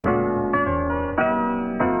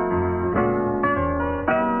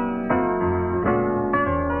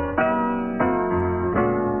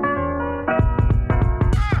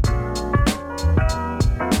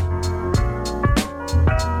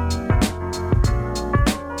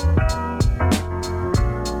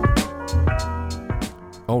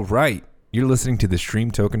right. You're listening to the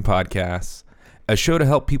Stream Token Podcast, a show to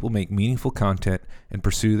help people make meaningful content and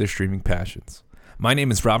pursue their streaming passions. My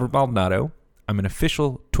name is Robert Maldonado. I'm an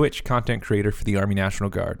official Twitch content creator for the Army National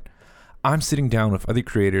Guard. I'm sitting down with other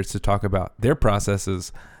creators to talk about their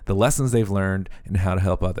processes, the lessons they've learned, and how to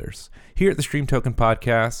help others. Here at the Stream Token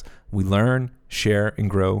Podcast, we learn, share, and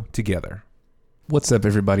grow together. What's up,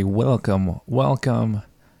 everybody? Welcome.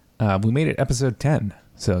 We made it episode 10,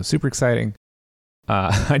 so super exciting.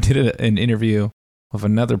 I did an interview with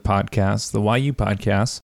another podcast, the YU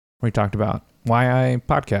podcast, where we talked about why I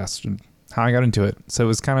podcast and how I got into it. So it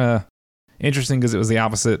was kind of interesting because it was the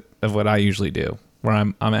opposite of what I usually do, where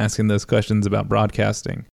I'm asking those questions about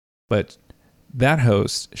broadcasting. But that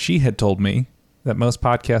host, she had told me that most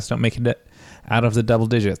podcasts don't make it out of the double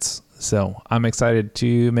digits. So I'm excited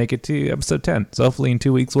to make it to episode 10. So hopefully in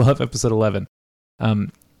 2 weeks we'll have episode 11.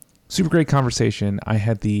 Super great conversation. I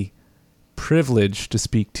had the privilege to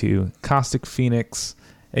speak to Caustic Phoenix,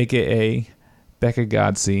 aka Becca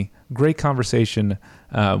Godsey. Great conversation.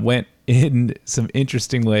 Went in some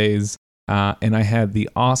interesting ways. And I had the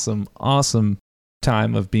awesome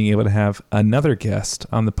time of being able to have another guest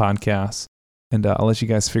on the podcast. And I'll let you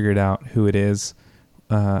guys figure it out who it is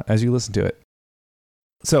as you listen to it.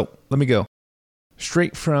 So let me go.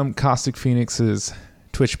 Straight from Caustic Phoenix's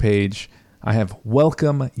Twitch page, I have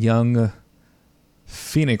Welcome Young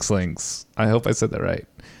Phoenixlings. I hope I said that right.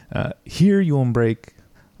 Here you will embark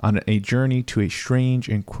on a journey to a strange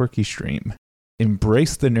and quirky stream.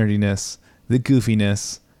 Embrace the nerdiness, the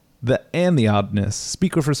goofiness, and the oddness.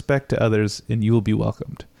 Speak with respect to others, and you will be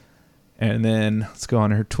welcomed. And then let's go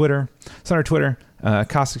on her Twitter. It's on her Twitter,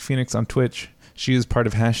 Caustic Phoenix on Twitch. She is part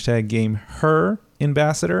of #GameHer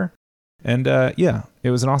Ambassador. And yeah,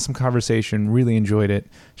 it was an awesome conversation. Really enjoyed it.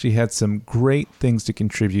 She had some great things to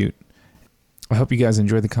contribute. I hope you guys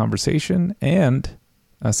enjoy the conversation, and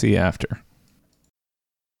I'll see you after.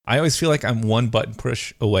 I always feel like I'm one button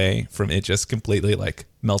push away from it just completely like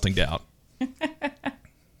melting down.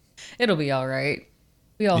 It'll be all right.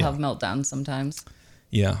 We all have meltdowns sometimes.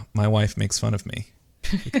 Yeah, my wife makes fun of me.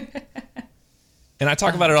 And I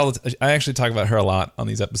talk about it all. I actually talk about her a lot on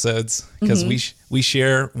these episodes because we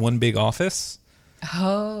share one big office.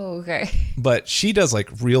 Oh, okay. But she does like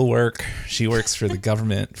real work. She works for the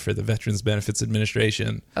government, for the Veterans Benefits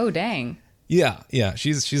Administration. Oh, dang. Yeah.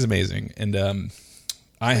 She's amazing. And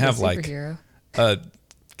I have like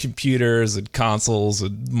computers and consoles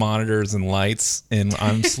and monitors and lights, and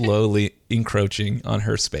I'm slowly encroaching on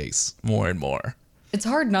her space more and more. It's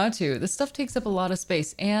hard not to. This stuff takes up a lot of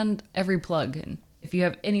space, and every plug-in. If you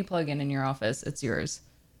have any plug-in in your office, it's yours.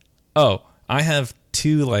 Oh, I have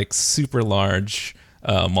 2 like super large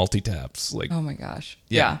multi-taps. Like, oh my gosh.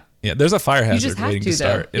 Yeah. There's a fire hazard waiting to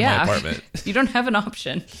start in my apartment. You don't have an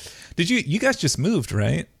option. You guys just moved,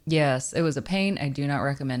 right? Yes, it was a pain. I do not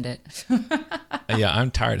recommend it. Yeah,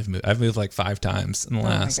 I'm tired of moving. I've moved like 5 times in the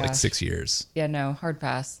last like 6 years. Yeah, no, hard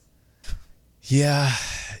pass. Yeah.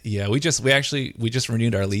 We just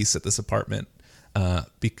renewed our lease at this apartment.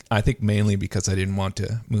 I think mainly because I didn't want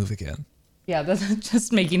to move again. Yeah, that's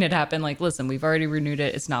just making it happen. Like, listen, we've already renewed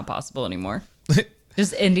it. It's not possible anymore.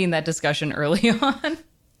 Just ending that discussion early on.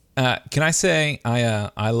 Can I say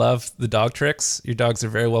I love the dog tricks? Your dogs are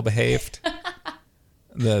very well behaved.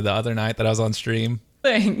 The other night that I was on stream.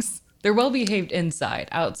 Thanks. They're well behaved inside.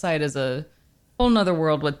 Outside is a whole nother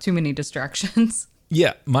world with too many distractions.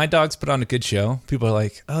 Yeah, my dogs put on a good show. People are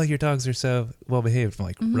like, "Oh, your dogs are so well behaved." I'm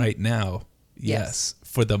like, right now, yes,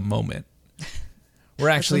 for the moment. We're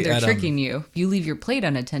actually they're tricking you. If you leave your plate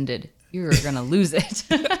unattended, you're gonna lose it.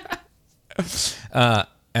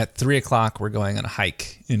 At 3:00, we're going on a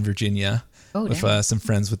hike in Virginia with some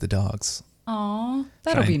friends with the dogs. Aw,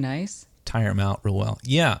 that'll be nice. Tire them out real well.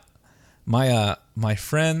 Yeah, my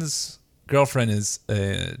friend's girlfriend is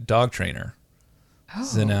a dog trainer. Oh.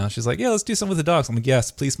 So now she's like, yeah, let's do something with the dogs. I'm like,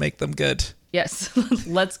 yes, please make them good. Yes,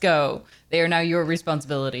 let's go. They are now your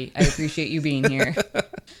responsibility. I appreciate you being here.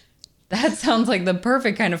 That sounds like the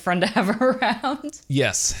perfect kind of friend to have around.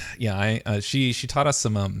 Yes. Yeah, she taught us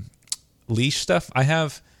some leash stuff. I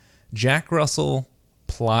have Jack Russell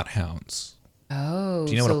Plot Hounds. Oh.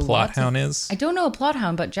 Do you know what a plot hound is? I don't know a plot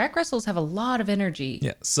hound, but Jack Russells have a lot of energy.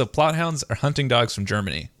 Yeah, so plot hounds are hunting dogs from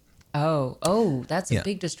Germany. Oh, that's a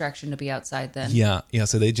big distraction to be outside then. Yeah,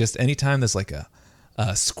 so they just, anytime there's like a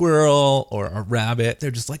squirrel or a rabbit, they're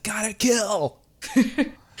just like, gotta kill.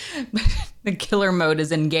 The killer mode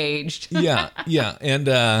is engaged. Yeah,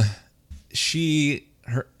 and she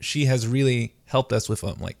has really helped us with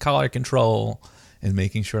like collar control and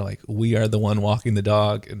making sure like we are the one walking the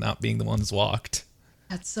dog and not being the ones walked.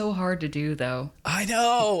 That's so hard to do, though. I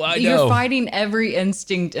know. You're fighting every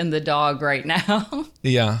instinct in the dog right now.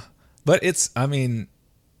 Yeah. But I mean,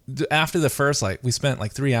 after the first, like, we spent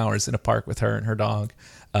like 3 hours in a park with her and her dog.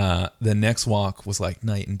 The next walk was like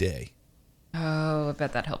night and day. Oh, I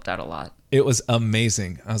bet that helped out a lot. It was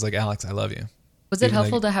amazing. I was like, Alex, I love you. Was it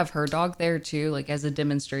helpful to have her dog there too, like as a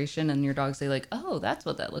demonstration, and your dog say like, "Oh, that's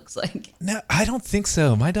what that looks like"? No, I don't think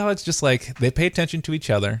so. My dogs just like, they pay attention to each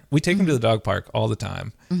other. We take them to the dog park all the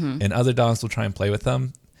time, and other dogs will try and play with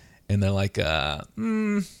them, and they're like, nah,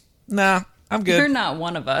 I'm good. You're not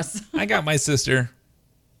one of us. I got my sister.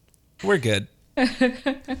 We're good.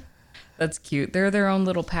 That's cute. They're their own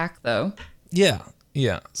little pack, though. Yeah.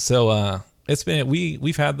 So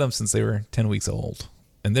we've had them since they were 10 weeks old.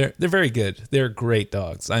 And they're very good. They're great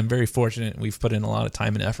dogs. I'm very fortunate. We've put in a lot of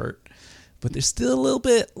time and effort, but there's still a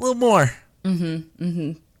little more.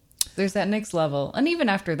 There's that next level. And even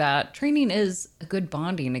after that, training is a good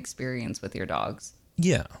bonding experience with your dogs.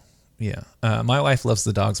 Yeah. My wife loves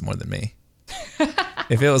the dogs more than me.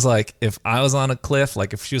 If it was like, if I was on a cliff,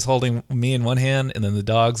 like if she was holding me in one hand and then the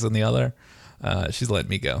dogs in the other, she's letting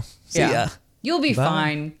me go. See ya. You'll be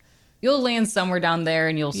fine. You'll land somewhere down there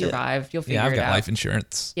and you'll survive. You'll figure it out. Yeah, I've got life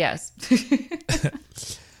insurance. Yes.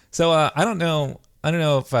 So I don't know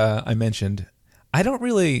if I mentioned, I don't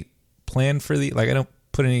really plan for I don't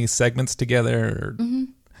put any segments together. Or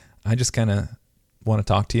I just kind of want to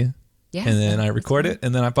talk to you. Yeah. And then I record it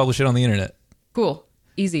and then I publish it on the internet. Cool.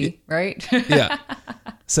 Easy, right? Yeah.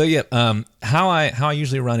 So how I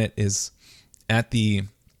usually run it is at the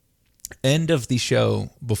end of the show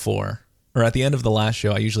before, or at the end of the last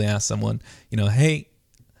show, I usually ask someone, hey,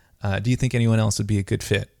 do you think anyone else would be a good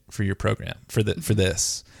fit for your program for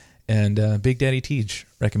this? And Big Daddy Teej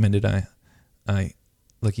recommended I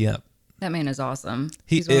look you up. That man is awesome.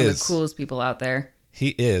 He's one of the coolest people out there. He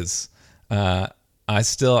is. I'm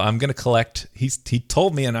going to collect. He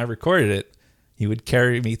told me, and I recorded it, he would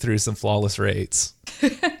carry me through some flawless raids.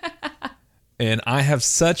 And I have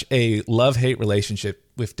such a love-hate relationship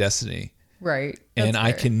with Destiny. Right. And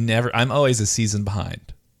I can never, I'm always a season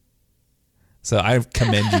behind. So I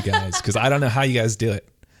commend you guys because I don't know how you guys do it.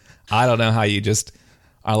 I don't know how you just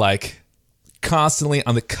are like constantly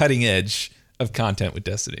on the cutting edge of content with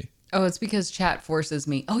Destiny. Oh, it's because chat forces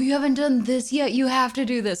me. Oh, you haven't done this yet. You have to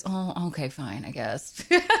do this. Oh, okay, fine, I guess.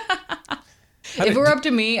 If it were up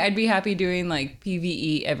to me, I'd be happy doing like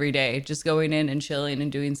PvE every day, just going in and chilling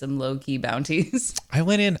and doing some low key bounties. I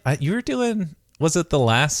went in, you were doing, was it the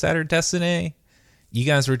last Saturday Destiny? You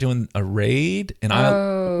guys were doing a raid and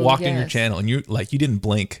I walked in your channel and you didn't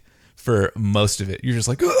blink for most of it. You're just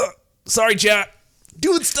like, sorry, chat,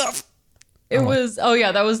 doing stuff. That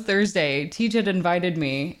was Thursday. Teej had invited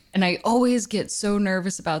me and I always get so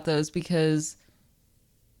nervous about those because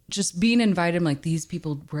just being invited, I'm like, these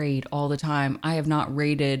people raid all the time. I have not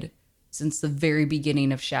raided since the very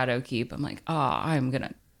beginning of Shadowkeep. I'm like, I'm going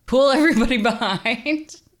to pull everybody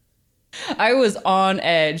behind. I was on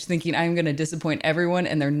edge thinking I'm going to disappoint everyone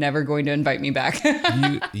and they're never going to invite me back.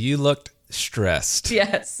 You looked stressed.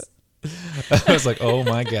 Yes. I was like, oh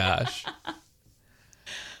my gosh.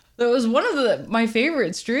 So it was one of my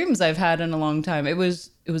favorite streams I've had in a long time. It was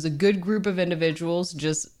a good group of individuals,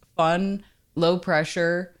 just fun, low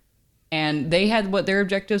pressure. And they had what their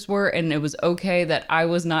objectives were, and it was okay that I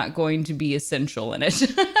was not going to be essential in it.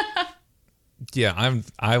 Yeah,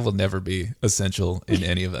 I will never be essential in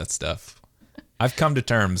any of that stuff. I've come to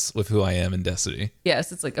terms with who I am in Destiny.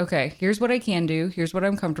 Yes, it's like, okay, here's what I can do. Here's what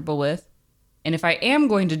I'm comfortable with. And if I am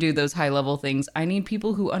going to do those high level things, I need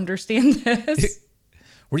people who understand this.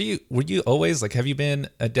 Were you always like, have you been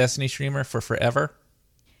a Destiny streamer for forever?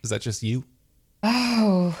 Is that just you?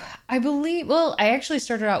 Oh, I actually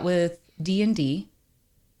started out with D&D.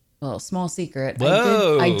 Well, small secret.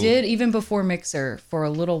 Whoa. I did even before Mixer for a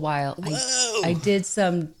little while. Whoa. I did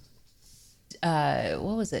some,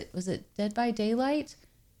 what was it? Was it Dead by Daylight?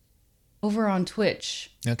 Over on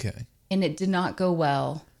Twitch. Okay. And it did not go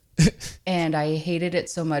well. And I hated it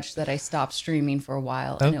so much that I stopped streaming for a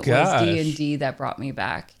while. And it was D&D that brought me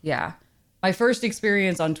back. Yeah. My first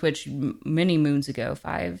experience on Twitch many moons ago,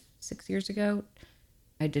 5-6 years ago,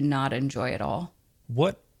 I did not enjoy it all.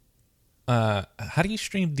 What? How do you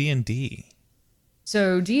stream D&D?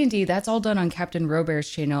 So D&D, that's all done on Captain Robert's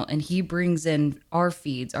channel, and he brings in our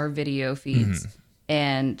feeds, our video feeds,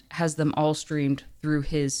 and has them all streamed through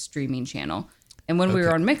his streaming channel. And when we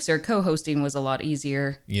were on Mixer, co-hosting was a lot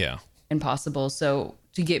easier and possible. So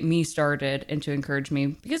to get me started and to encourage me,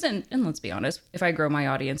 because, and let's be honest, if I grow my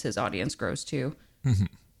audience, his audience grows too.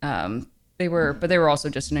 They were also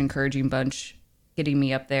just an encouraging bunch, getting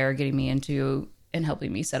me up there, getting me into and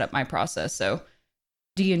helping me set up my process. So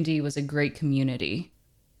D&D was a great community.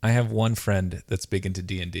 I have one friend that's big into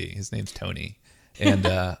D&D. His name's Tony.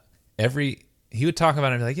 And he would talk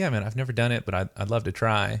about it and be like, yeah, man, I've never done it, but I'd love to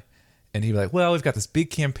try. And he'd be like, well, we've got this big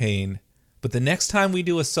campaign, but the next time we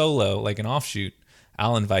do a solo, like an offshoot,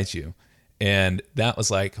 I'll invite you. And that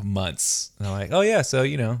was like months. And I'm like, oh yeah, so,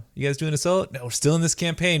 you guys doing a solo? No, we're still in this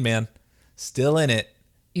campaign, man. Still in it.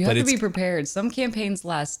 You have to be prepared. Some campaigns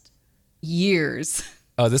last years.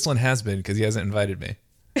 Oh, this one has been because he hasn't invited me.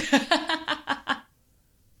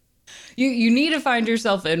 You need to find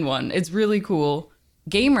yourself in one. It's really cool.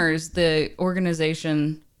 Gamers, the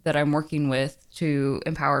organization that I'm working with to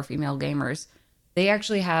empower female gamers, they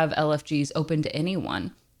actually have LFGs open to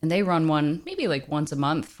anyone. And they run one maybe like once a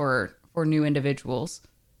month for new individuals.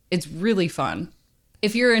 It's really fun.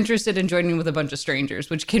 If you're interested in joining with a bunch of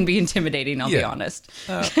strangers, which can be intimidating, I'll be honest.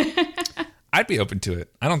 I'd be open to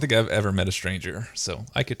it. I don't think I've ever met a stranger, so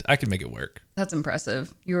I could make it work. That's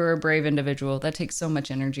impressive. You're a brave individual. That takes so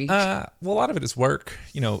much energy. Well, a lot of it is work.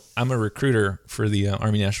 I'm a recruiter for the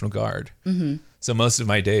Army National Guard. Mm-hmm. So most of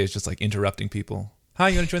my day is just like interrupting people. Hi,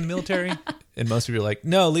 you want to join the military? And most people are like,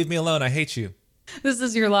 no, leave me alone. I hate you. This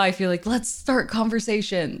is your life. You're like, let's start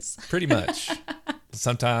conversations. Pretty much.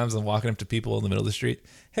 Sometimes I'm walking up to people in the middle of the street.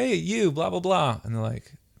 Hey, you, blah, blah, blah. And they're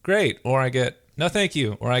like, great. Or I get, no, thank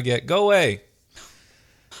you. Or I get, go away.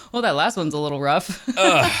 Well, that last one's a little rough.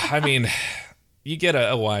 I mean, you get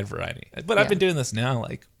a wide variety. But I've been doing this now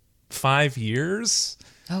like 5 years.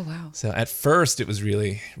 Oh, wow. So at first it was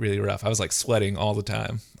really, really rough. I was like sweating all the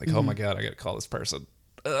time. Like, oh my God, I got to call this person.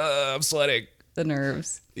 I'm sweating. The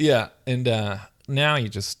nerves. Yeah. And now you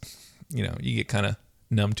just, you get kind of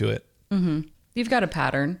numb to it. Mm-hmm. You've got a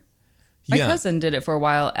pattern. My cousin did it for a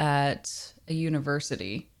while at a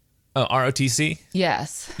university. Oh, ROTC?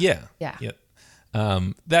 Yes. Yeah. Yeah.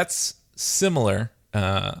 That's similar,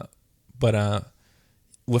 but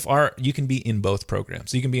with you can be in both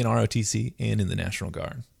programs. So you can be in ROTC and in the National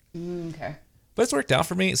Guard. Okay. But it's worked out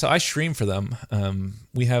for me. So I stream for them.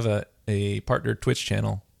 We have a partner Twitch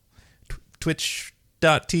channel,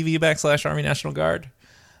 twitch.tv/Army National Guard.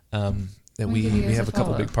 That we have a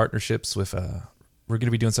couple big partnerships with. We're going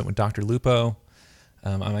to be doing something with Dr. Lupo.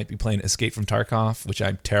 I might be playing Escape from Tarkov, which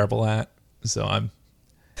I'm terrible at. So I'm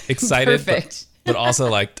excited. Perfect. But also,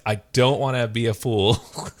 like, I don't want to be a fool.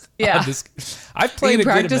 Yeah. I've played a good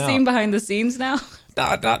amount. Practicing behind the scenes now?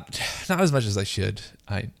 Not as much as I should.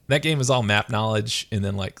 That game is all map knowledge and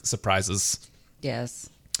then, like, surprises. Yes.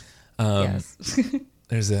 Yes.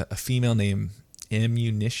 There's a female named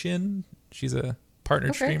Ammunition. She's a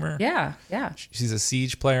partner streamer. Yeah. She's a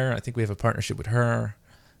Siege player. I think we have a partnership with her.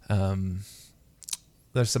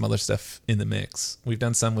 There's some other stuff in the mix. We've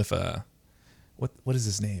done some with what is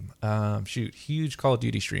his name? Huge Call of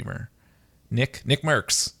Duty streamer, Nick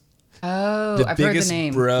Merckx. Oh, I've heard the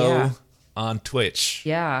name. Bro on Twitch.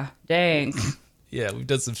 Yeah, dang. Yeah, we've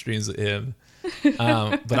done some streams with him.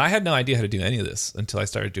 But I had no idea how to do any of this until I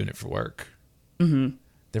started doing it for work. Mm-hmm.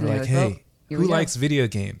 They were like, hey, who likes video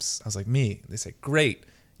games? I was like, me. They said, great.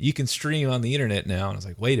 You can stream on the internet now. And I was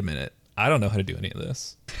like, wait a minute. I don't know how to do any of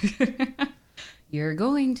this. You're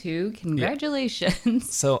going to. Congratulations. Yeah.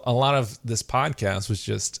 So a lot of this podcast was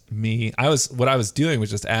just me. What I was doing was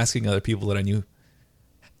just asking other people that I knew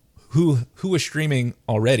who was streaming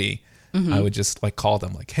already. Mm-hmm. I would just like call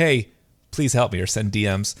them like, hey, please help me, or send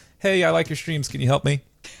DMs. Hey, I like your streams. Can you help me?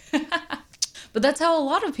 But that's how a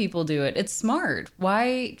lot of people do it. It's smart.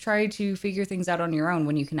 Why try to figure things out on your own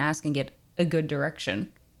when you can ask and get a good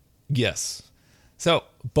direction? Yes. So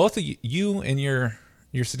both of you and your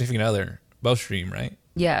significant other both stream, right?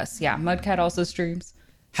 Yes. Yeah. Mudcat also streams.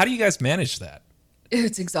 How do you guys manage that?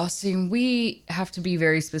 It's exhausting. We have to be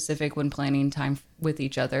very specific when planning time with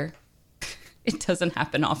each other. It doesn't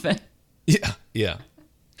happen often. Yeah.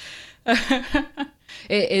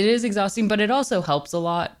 It is exhausting, but it also helps a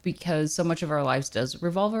lot because so much of our lives does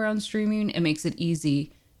revolve around streaming. It makes it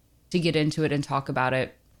easy to get into it and talk about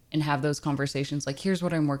it and have those conversations like, here's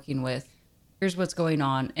what I'm working with, here's what's going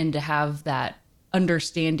on, and to have that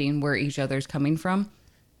understanding where each other's coming from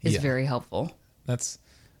is very helpful. That's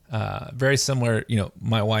very similar.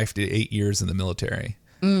 My wife did 8 years in the military.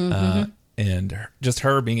 And just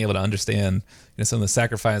her being able to understand, some of the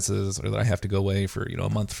sacrifices, or that I have to go away for, a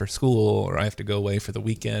month for school, or I have to go away for the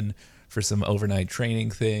weekend for some overnight training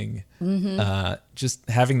thing. Mm-hmm. Just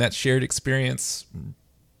having that shared experience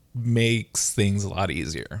makes things a lot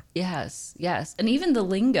easier. Yes. And even the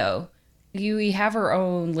lingo. We have our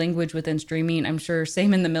own language within streaming. I'm sure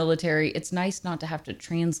same in the military. It's nice not to have to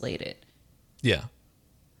translate it. Yeah.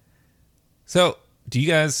 So do you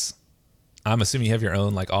guys I'm assuming you have your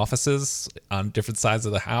own like offices on different sides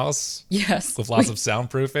of the house. Yes. With lots of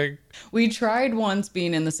soundproofing. We tried once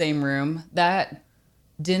being in the same room. That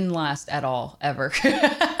didn't last at all, ever.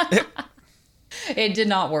 It did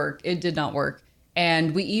not work. It did not work.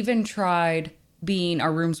 And we even tried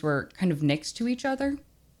our rooms were kind of next to each other,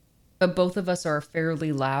 but both of us are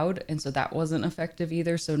fairly loud. And so that wasn't effective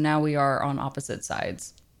either. So now we are on opposite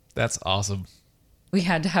sides. That's awesome. We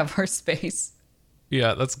had to have our space.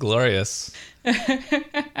 Yeah, that's glorious.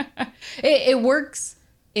 It works.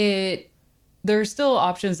 There's still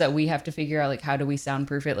options that we have to figure out, like how do we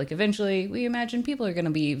soundproof it? Like eventually we imagine people are going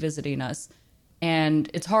to be visiting us. And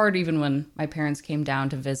it's hard even when my parents came down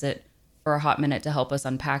to visit for a hot minute to help us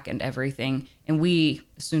unpack and everything. And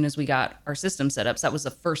as soon as we got our system setups, that was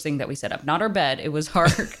the first thing that we set up. Not our bed, it was our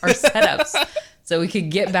setups. So we could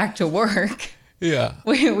get back to work. Yeah.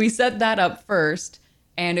 We set that up first.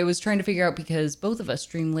 And it was trying to figure out, because both of us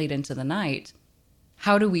stream late into the night,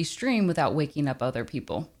 how do we stream without waking up other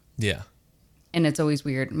people? Yeah. And it's always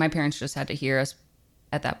weird. My parents just had to hear us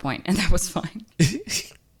at that point, and that was fine.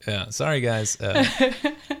 Yeah. Sorry, guys.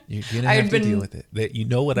 You're going to have to deal with it. You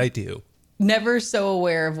know what I do. Never so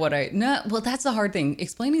aware of what well, that's the hard thing.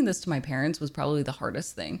 Explaining this to my parents was probably the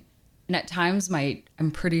hardest thing. And at times,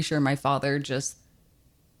 I'm pretty sure my father just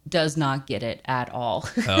does not get it at all.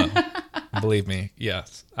 Believe me,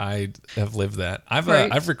 yes, I have lived that.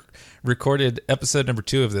 I've recorded episode number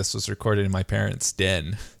 2 of this was recorded in my parents'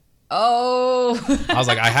 den. Oh, I was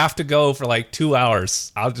like, I have to go for like 2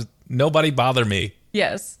 hours. Nobody bother me.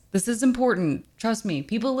 Yes, this is important. Trust me,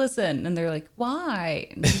 people listen, and they're like,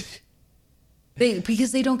 why?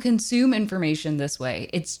 Because they don't consume information this way.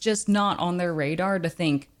 It's just not on their radar to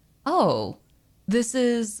think, oh, this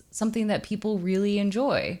is something that people really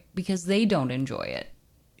enjoy, because they don't enjoy it.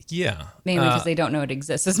 Yeah. Mainly because they don't know it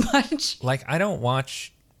exists as much. Like, I don't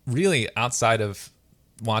watch, really, outside of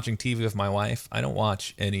watching TV with my wife, I don't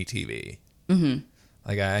watch any TV. Mm-hmm.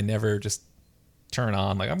 Like, I never just turn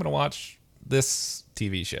on, like, I'm going to watch this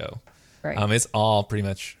TV show. Right. It's all pretty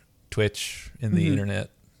much Twitch and the internet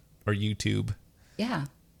or YouTube. Yeah.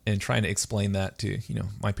 And trying to explain that to,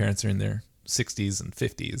 my parents are in their 60s and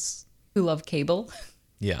 50s. Who love cable.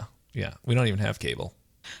 Yeah. Yeah. We don't even have cable.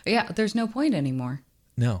 Yeah. There's no point anymore.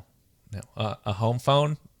 No. A home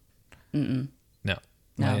phone? Mm-mm. No.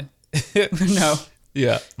 No. No.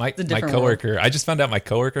 Yeah. My coworker, world. I just found out my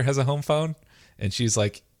coworker has a home phone, and she's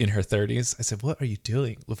like in her 30s. I said, what are you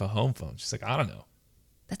doing with a home phone? She's like, I don't know.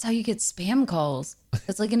 That's how you get spam calls.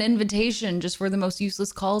 It's like an invitation just for the most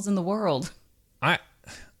useless calls in the world.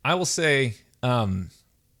 I will say,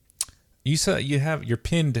 you have your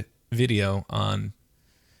pinned video on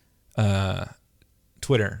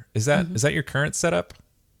Twitter. Is that your current setup?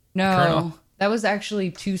 No, that was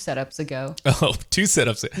actually 2 setups ago. Oh, 2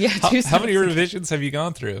 setups. Yeah, 2 setups. How many revisions have you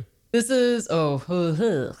gone through? This is that's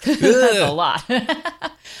a lot.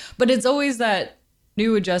 But it's always that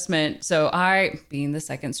new adjustment. So I, being the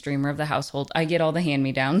second streamer of the household, I get all the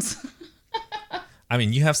hand-me-downs. I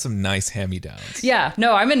mean, you have some nice hand-me-downs. Yeah,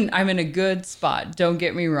 no, I'm in a good spot. Don't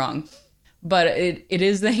get me wrong. But it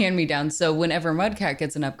is the hand-me-down. So whenever Mudcat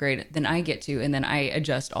gets an upgrade, then I get to, and then I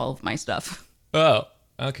adjust all of my stuff. Oh,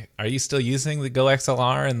 okay. Are you still using the Go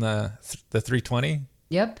XLR and the 320?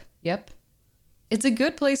 Yep. It's a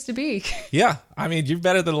good place to be. Yeah. I mean, you're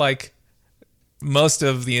better than like most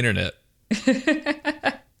of the internet.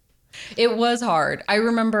 It was hard. I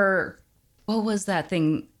remember, what was that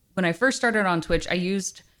thing? When I first started on Twitch,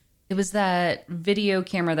 it was that video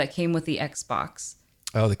camera that came with the Xbox.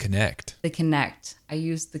 Oh, the Kinect. The Kinect. I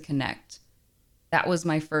used the Kinect. That was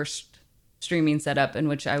my first streaming setup, in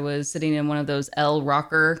which I was sitting in one of those L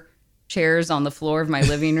rocker chairs on the floor of my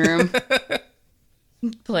living room,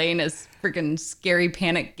 playing a freaking scary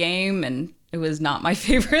panic game, and it was not my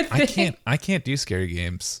favorite thing. I can't do scary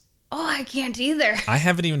games. Oh, I can't either. I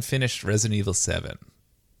haven't even finished Resident Evil 7.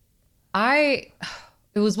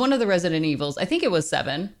 It was one of the Resident Evils. I think it was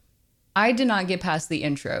 7. I did not get past the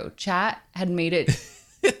intro. Chat had made it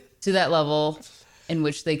to that level in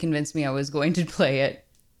which they convinced me I was going to play it.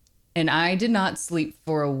 And I did not sleep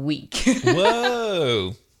for a week.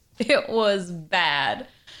 Whoa. It was bad.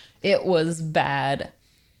 It was bad.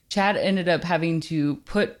 Chat ended up having to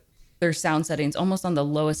put their sound settings almost on the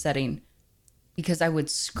lowest setting because I would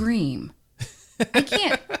scream. I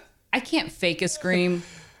can't fake a scream.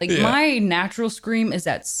 My natural scream is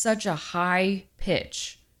at such a high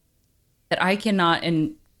pitch that I cannot,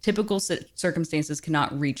 in typical circumstances,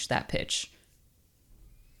 cannot reach that pitch.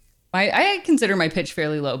 I consider my pitch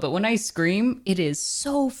fairly low, but when I scream, it is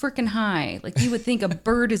so freaking high. Like you would think a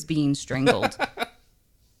bird is being strangled.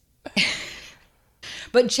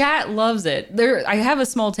 But chat loves it. I have a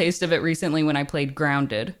small taste of it recently when I played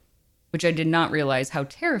Grounded, which I did not realize how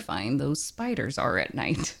terrifying those spiders are at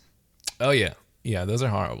night. Oh, yeah. Yeah, those are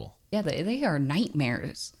horrible. Yeah, they are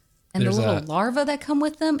nightmares. And There's the little larvae that come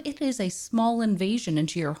with them, it is a small invasion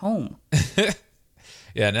into your home.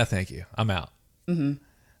 Yeah, no, thank you. I'm out. Mm-hmm.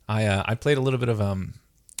 I played a little bit of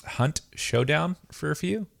Hunt Showdown for a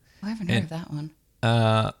few. I haven't heard of that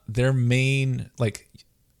one. Their main, like,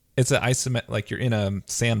 it's an isomet, like you're in a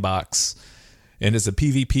sandbox, and it's a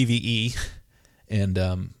PvPvE,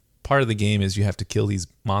 and part of the game is you have to kill these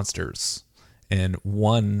monsters, and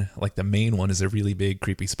one, like the main one, is a really big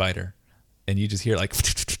creepy spider, and you just hear like,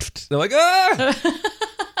 they're like,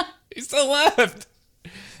 ah, he's still left,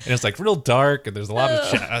 and it's like real dark, and there's a lot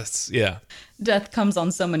of chests, yeah. Death comes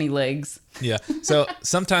on so many legs. Yeah. So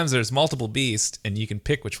sometimes there's multiple beasts, and you can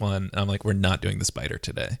pick which one. I'm like, we're not doing the spider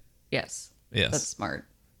today. Yes. Yes. That's smart.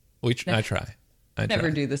 I try.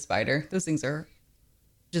 Never do the spider. Those things are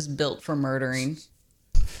just built for murdering.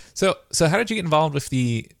 So how did you get involved with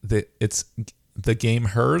the game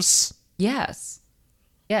Hers? Yes.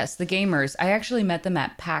 Yes, the gamers. I actually met them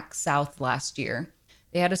at PAX South last year.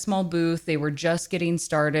 They had a small booth. They were just getting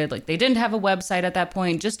started. Like, they didn't have a website at that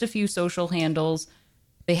point, just a few social handles.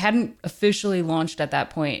 They hadn't officially launched at that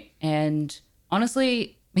point. And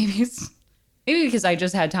honestly, maybe because I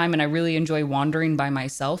just had time and I really enjoy wandering by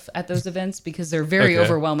myself at those events because they're very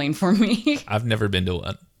overwhelming for me. I've never been to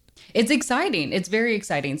one. It's exciting. It's very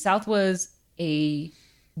exciting. South was a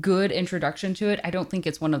good introduction to it. I don't think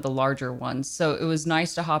it's one of the larger ones. So it was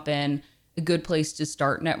nice to hop in, a good place to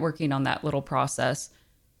start networking on that little process.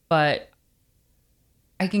 But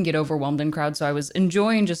I can get overwhelmed in crowds. So I was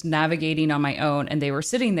enjoying just navigating on my own. And they were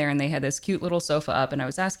sitting there and they had this cute little sofa up. And I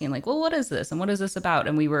was asking like, well, what is this? And what is this about?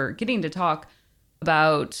 And we were getting to talk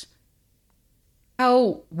about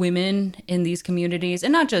how women in these communities,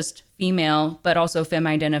 and not just female, but also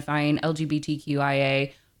femme-identifying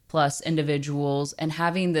LGBTQIA plus individuals, and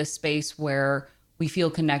having this space where we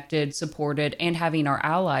feel connected, supported, and having our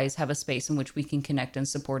allies have a space in which we can connect and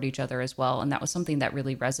support each other as well. And that was something that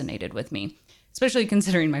really resonated with me, especially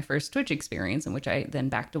considering my first Twitch experience, in which I then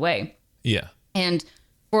backed away. Yeah. And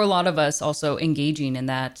for a lot of us also engaging in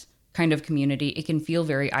that kind of community, it can feel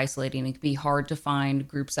very isolating. It can be hard to find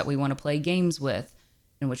groups that we want to play games with,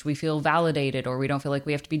 in which we feel validated, or we don't feel like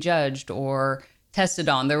we have to be judged or tested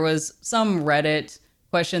on. There was some Reddit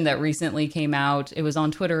question that recently came out. It was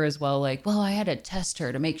on Twitter as well. Like, well, I had to test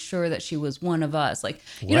her to make sure that she was one of us. Like,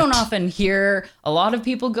 you don't often hear a lot of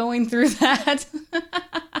people going through that.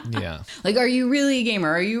 Yeah. Like, are you really a gamer?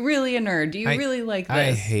 Are you really a nerd? Do you really like this?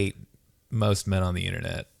 I hate most men on the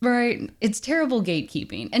internet. Right. It's terrible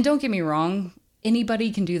gatekeeping. And don't get me wrong,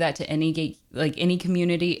 anybody can do that to any any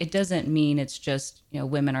community. It doesn't mean it's just,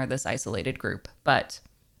 women are this isolated group, but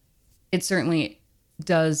it certainly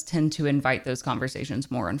does tend to invite those conversations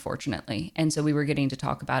more, unfortunately. And so we were getting to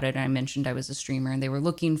talk about it, and I mentioned I was a streamer, and they were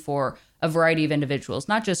looking for a variety of individuals,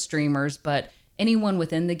 not just streamers, but anyone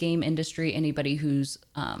within the game industry, anybody who's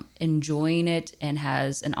enjoying it and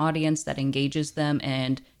has an audience that engages them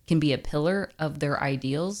and can be a pillar of their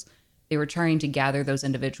ideals. They were trying to gather those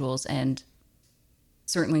individuals, and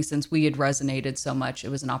certainly since we had resonated so much, it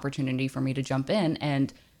was an opportunity for me to jump in.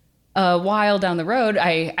 And a while down the road,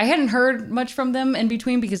 I hadn't heard much from them in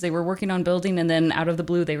between because they were working on building, and then out of the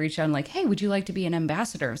blue, they reached out and like, hey, would you like to be an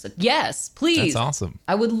ambassador? I said, yes, please. That's awesome.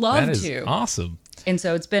 I would love That is to. awesome. And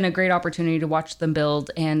so it's been a great opportunity to watch them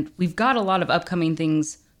build, and we've got a lot of upcoming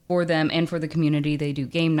things for them and for the community. They do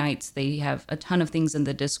game nights. They have a ton of things in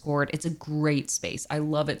the Discord. It's a great space. I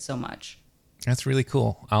love it so much. That's really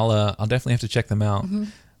cool. I'll definitely have to check them out. Mm-hmm.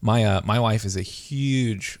 My wife is a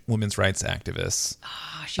huge women's rights activist.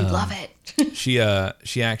 Oh, she'd love it.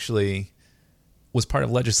 She actually was part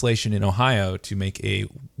of legislation in Ohio to make a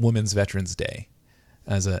Women's Veterans Day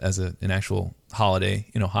as an actual holiday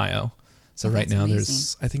in Ohio. So right now amazing.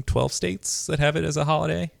 There's I think 12 states that have it as a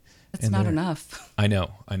holiday. That's not enough. I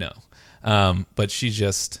know. But she's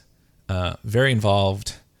just very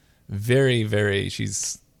involved, very, very.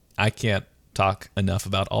 I can't talk enough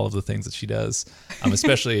about all of the things that she does,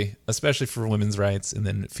 especially for women's rights and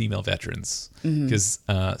then female veterans. Because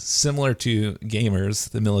similar to gamers,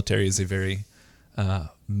 the military is a very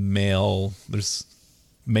male. There's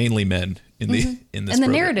mainly men in this. And the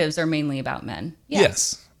program. narratives are mainly about men.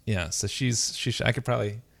 Yes. Yeah. So she's. I could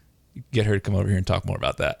probably get her to come over here and talk more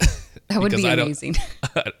about that. That would be amazing.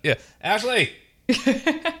 Yeah, Ashley,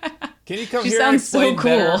 can you come she here? Sounds so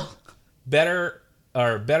cool. Better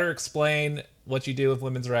explain what you do with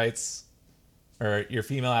women's rights or your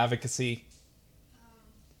female advocacy.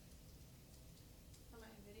 Am I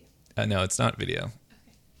in video? No, it's not video. Okay.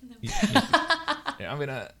 I'm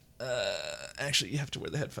gonna. Actually, you have to wear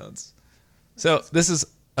the headphones. So this is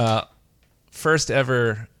first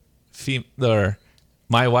ever or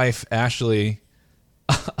my wife Ashley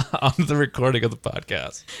on the recording of the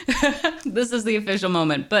podcast. This is the official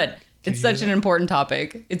moment, but it's such an important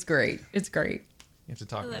topic. It's great. It's great. You have to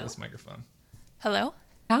talk into this microphone. Hello.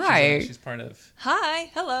 Hi. She's part of.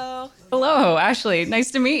 Hi. Hello. Hello, Ashley.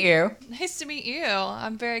 Nice to meet you. Nice to meet you.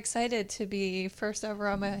 I'm very excited to be first ever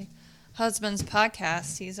on my husband's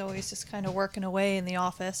podcast. He's always just kind of working away in the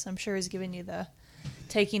office. I'm sure he's giving you the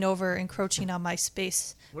taking over, encroaching on my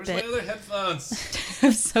space. Where's bit. my other headphones?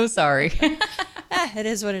 I'm so sorry. It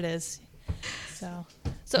is what it is. So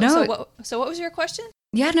what was your question?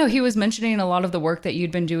 Yeah, no, he was mentioning a lot of the work that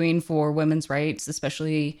you'd been doing for women's rights,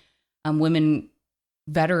 especially women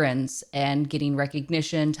veterans, and getting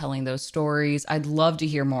recognition, telling those stories. I'd love to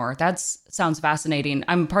hear more. That sounds fascinating.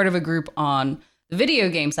 I'm part of a group on the video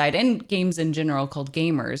game side and games in general called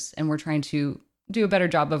Gamers, and we're trying to do a better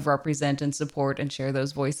job of represent and support and share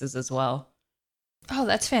those voices as well. Oh,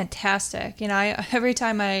 that's fantastic. You know, every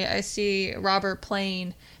time I see Robert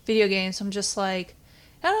playing video games, I'm just like,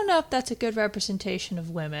 I don't know if that's a good representation of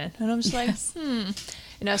women. And I'm just like,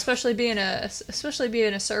 You know, especially being a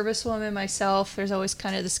servicewoman myself, there's always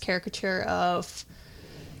kind of this caricature of,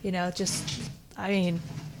 you know,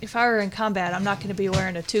 if I were in combat, I'm not going to be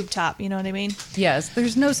wearing a tube top. You know what I mean? Yes,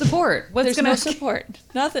 there's no support. There's no support.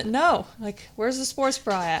 Nothing. No. Like, where's the sports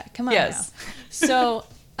bra at? Come on now. So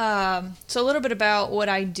a little bit about what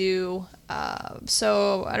I do.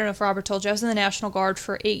 So I don't know if Robert told you, I was in the National Guard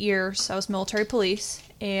for 8 years. I was military police,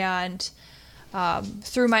 and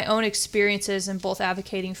through my own experiences in both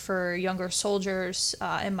advocating for younger soldiers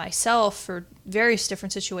and myself for various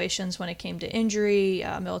different situations when it came to injury,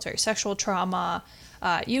 military sexual trauma,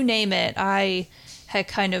 you name it, I had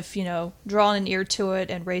kind of, you know, drawn an ear to it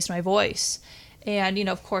and raised my voice. And, you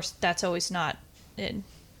know, of course, that's always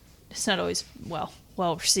it's not always well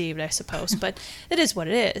received, I suppose, but it is what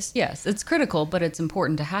it is. Yes, it's critical, but it's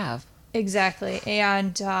important to have. Exactly.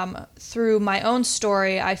 And through my own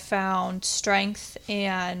story, I found strength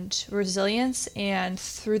and resilience. And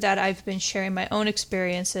through that, I've been sharing my own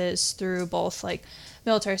experiences through both like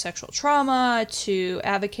military sexual trauma to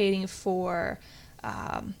advocating for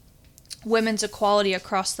women's equality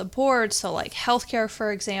across the board. So like healthcare,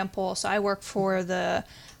 for example. So I work for the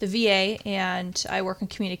VA, and I work in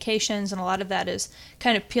communications, and a lot of that is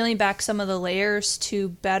kind of peeling back some of the layers to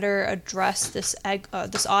better address this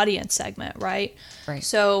audience segment, right? Right.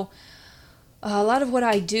 So a lot of what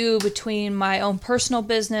I do between my own personal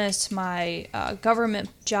business, my government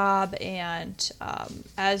job, and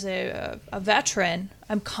as a veteran,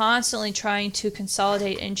 I'm constantly trying to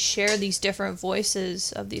consolidate and share these different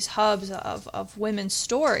voices of these hubs of women's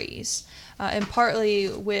stories. And partly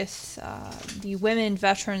with the Women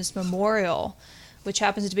Veterans Memorial, which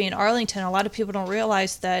happens to be in Arlington. A lot of people don't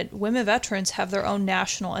realize that women veterans have their own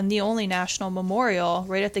national and the only national memorial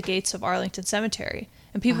right at the gates of Arlington Cemetery.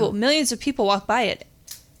 And millions of people walk by it,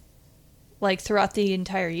 like throughout the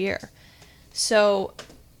entire year. So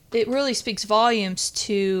it really speaks volumes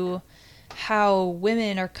to how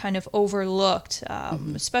women are kind of overlooked,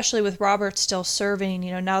 especially with Robert still serving.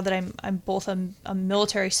 You know, now that I'm both a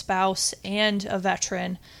military spouse and a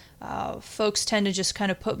veteran, folks tend to just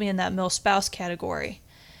kind of put me in that mil spouse category,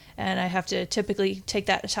 and I have to typically take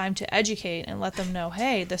that time to educate and let them know,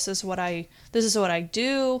 hey, this is what I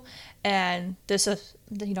do, and this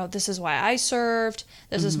is why I served.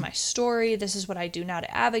 This is my story. This is what I do now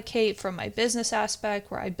to advocate from my business aspect,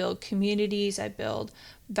 where I build communities, I build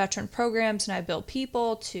veteran programs, and I build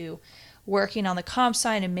people, to working on the comp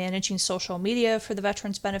side and managing social media for the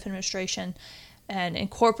Veterans Benefit Administration and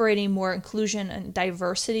incorporating more inclusion and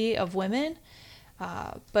diversity of women.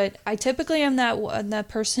 But I typically am that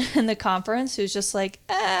person in the conference who's just like,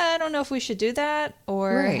 I don't know if we should do that,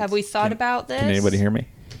 or have we thought about this? Can anybody hear me?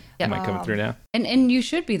 Yeah. Am I coming through now? And you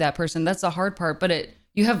should be that person. That's the hard part. But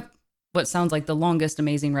you have what sounds like the longest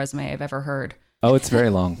amazing resume I've ever heard. Oh, it's very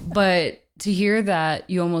long. But to hear that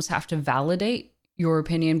you almost have to validate your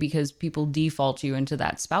opinion because people default you into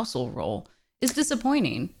that spousal role is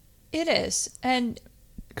disappointing. It is. And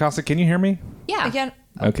Casa, can you hear me? Yeah. again,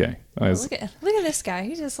 Okay. look at this guy.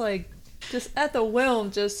 He's just at the whim,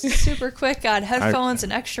 just super quick, got headphones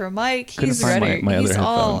and extra mic. He's ready. My He's other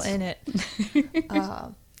all headphones. in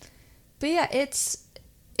it. But yeah, it's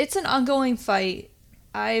an ongoing fight.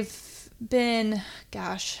 I've been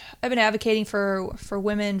advocating for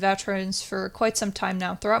women veterans for quite some time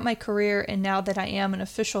now, throughout my career, and now that I am an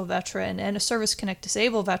official veteran and a Service Connect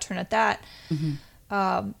disabled veteran at that,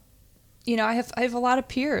 I have a lot of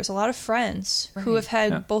peers, a lot of friends who have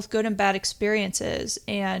had both good and bad experiences,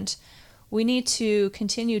 and we need to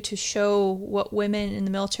continue to show what women in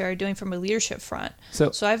the military are doing from a leadership front.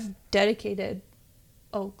 So I've dedicated.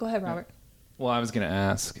 Oh, go ahead, Robert. Well, I was going to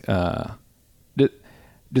ask,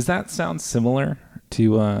 does that sound similar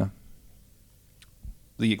to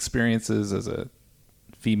the experiences as a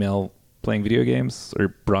female playing video games or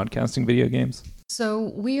broadcasting video games?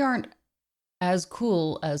 So we aren't as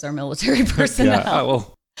cool as our military personnel. Yeah,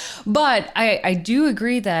 well. But I do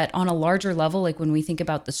agree that on a larger level, like when we think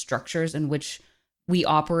about the structures in which we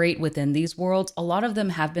operate within these worlds, a lot of them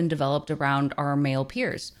have been developed around our male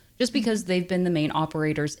peers, just because they've been the main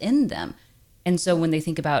operators in them. And so when they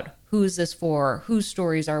think about who is this for, whose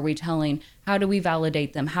stories are we telling, how do we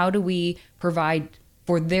validate them, how do we provide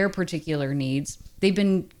for their particular needs, they've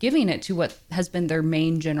been giving it to what has been their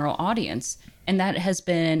main general audience. And that has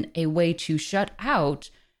been a way to shut out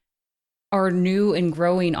our new and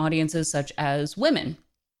growing audiences such as women,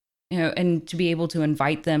 and to be able to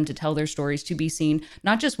invite them to tell their stories, to be seen,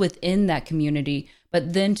 not just within that community,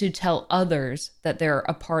 but then to tell others that they're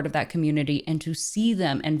a part of that community and to see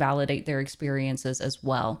them and validate their experiences as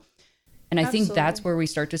well. And I think that's where we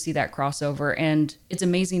start to see that crossover. And it's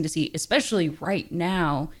amazing to see, especially right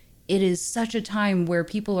now, it is such a time where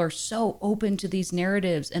people are so open to these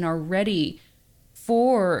narratives and are ready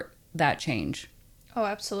for that change. Oh,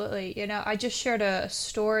 absolutely. I just shared a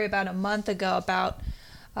story about a month ago about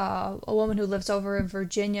a woman who lives over in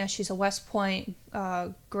Virginia. She's a West Point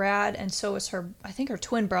grad, and so is her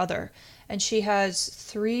twin brother. And she has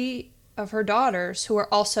 3 of her daughters who are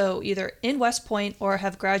also either in West Point or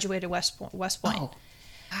have graduated West Point. Oh,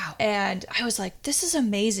 wow. And I was like, this is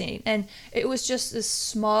amazing. And it was just this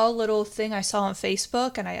small little thing I saw on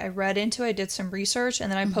Facebook, and I read into it, I did some research, and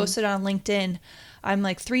then I posted on LinkedIn. I'm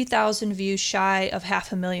like 3,000 views shy of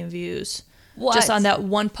 500,000 views. What? Just on that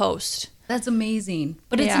one post. That's amazing.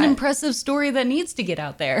 But it's an impressive story that needs to get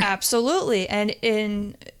out there. Absolutely. And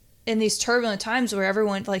in these turbulent times where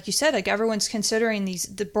everyone, like you said, like everyone's considering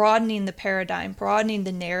the broadening the paradigm, broadening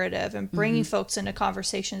the narrative, and bringing folks into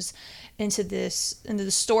conversations into the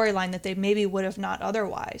storyline that they maybe would have not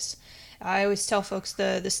otherwise. I always tell folks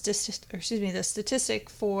the statistic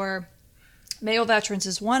for male veterans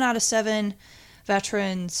is 1 out of 7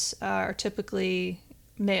 veterans are typically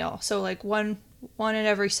male. So like one in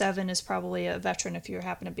every 7 is probably a veteran if you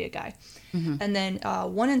happen to be a guy. And then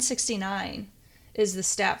 1 in 69 is the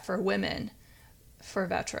stat for women for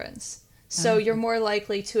veterans. So you're more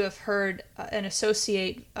likely to have heard and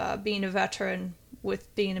associate being a veteran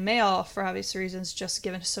with being a male for obvious reasons, just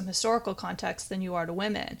given some historical context, than you are to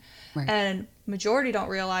women. Right. And majority don't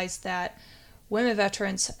realize that women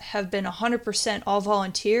veterans have been 100% all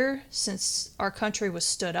volunteer since our country was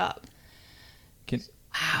stood up.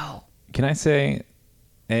 Wow. Can I say,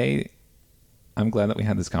 I'm glad that we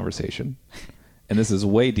had this conversation. And this is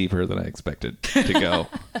way deeper than I expected to go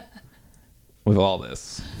with all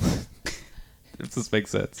this. If this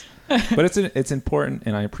makes sense. But it's important,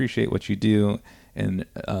 and I appreciate what you do and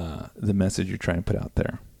the message you're trying to put out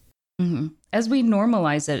there. Mm-hmm. As we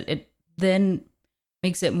normalize it, it then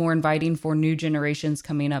makes it more inviting for new generations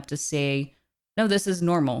coming up to say, no, this is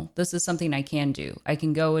normal. This is something I can do. I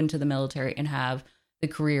can go into the military and have the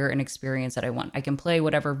career and experience that I want. I can play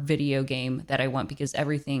whatever video game that I want because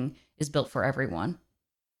everything is built for everyone.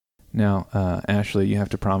 Now, Ashley, you have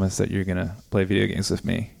to promise that you're going to play video games with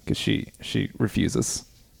me because she refuses.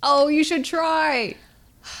 Oh, you should try.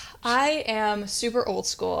 I am super old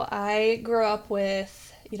school. I grew up with,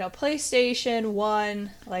 PlayStation 1,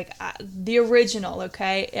 like the original,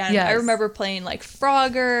 okay? And yes. I remember playing like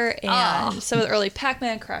Frogger and some of the early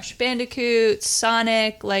Pac-Man, Crash Bandicoot,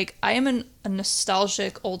 Sonic. Like, I am a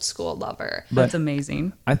nostalgic old school lover. That's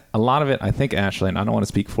amazing. A lot of it, I think, Ashley, and I don't want to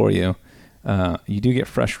speak for you, you do get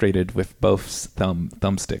frustrated with both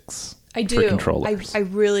thumbsticks. I do. For controllers. I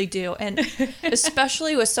really do. And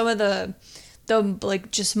especially with some of the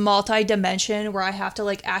like just multi-dimension where I have to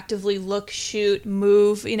like actively look, shoot,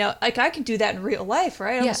 move, like I can do that in real life,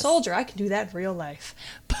 right? I'm a soldier. I can do that in real life.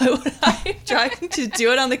 But when I'm trying to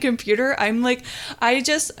do it on the computer, I'm like, I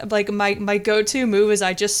just like my go-to move is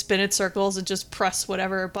I just spin in circles and just press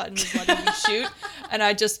whatever button is letting me shoot. And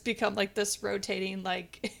I just become like this rotating,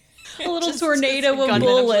 like a little tornado of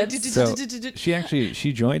bullets. So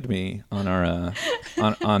she joined me on our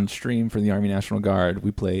on stream for the Army National Guard.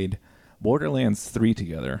 We played Borderlands 3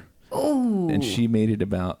 together. Ooh. And she made it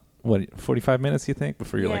about 45 minutes, you think,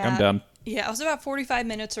 before you're like, I'm done. Yeah, it was about 45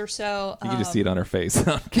 minutes or so. You can just see it on her face.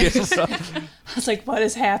 I was like, what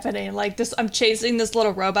is happening? Like this, I'm chasing this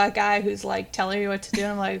little robot guy who's like telling me what to do.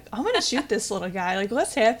 I'm like, I'm going to shoot this little guy. Like,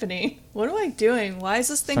 what's happening? What am I doing? Why is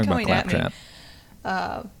this thing coming at me?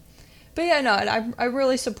 But yeah, no, and I'm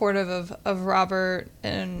really supportive of Robert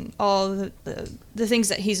and all the things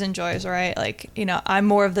that he's enjoys, right? Like, you know, I'm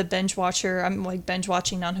more of the binge watcher. I'm like binge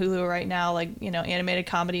watching on Hulu right now, like, you know, animated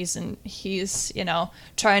comedies, and he's, you know,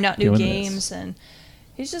 trying out new games, and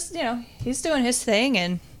he's just, you know, he's doing his thing,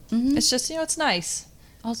 and it's just, you know, it's nice.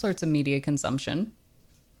 All sorts of media consumption.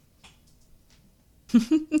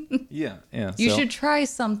 Yeah. You should try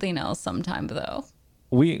something else sometime, though.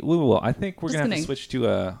 We will. I think we're going to have to switch to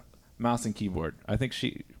a mouse and keyboard. I think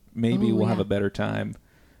we'll have a better time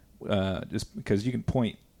just because you can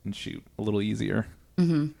point and shoot a little easier.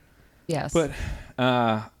 Yes. But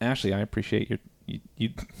Ashley, I appreciate you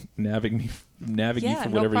navigating me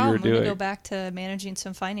from whatever you were doing. We're gonna go back to managing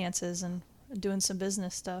some finances and doing some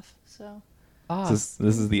business stuff. So this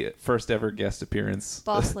is the first ever guest appearance.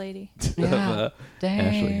 Boss lady. of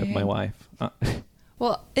Ashley, of my wife.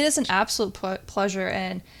 Well, it is an absolute pleasure,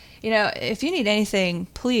 and you know, if you need anything,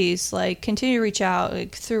 please like continue to reach out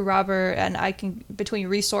like, through Robert, and I can between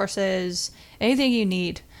resources, anything you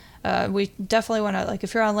need. We definitely want to like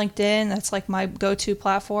if you're on LinkedIn, that's like my go-to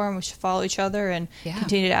platform. We should follow each other and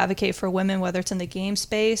continue to advocate for women, whether it's in the game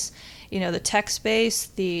space, you know, the tech space,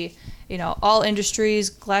 the you know all industries,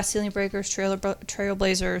 glass ceiling breakers,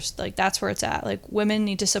 trailblazers. Like that's where it's at. Like women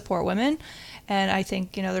need to support women. And I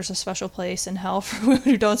think, you know, there's a special place in hell for women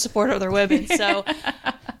who don't support other women. So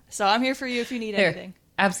I'm here for you if you need anything.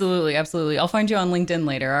 Absolutely. I'll find you on LinkedIn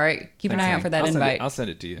later, all right? Keep an eye out for that invite. I'll send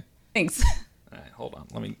it to you. Thanks. All right, hold on.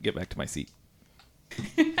 Let me get back to my seat.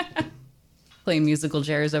 Playing musical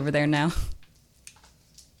chairs over there now.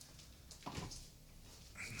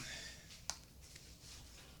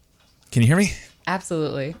 Can you hear me?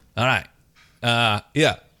 Absolutely. All right.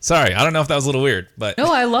 Yeah. Sorry, I don't know if that was a little weird, but...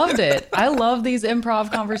 No, I loved it. I love these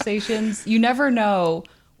improv conversations. You never know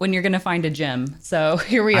when you're going to find a gem. So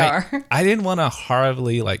here we are. I didn't want to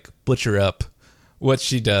horribly, like, butcher up what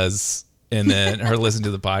she does and then her listen to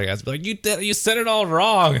the podcast. Be like, you said it all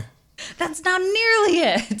wrong. That's not nearly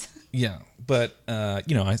it. Yeah, but,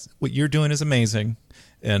 you know, what you're doing is amazing.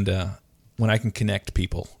 And when I can connect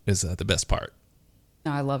people is the best part.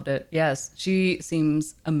 No, I loved it. Yes, she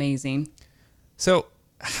seems amazing. So...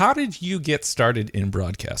 how did you get started in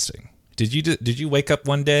broadcasting? Did you wake up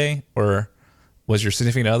one day, or was your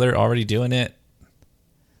significant other already doing it?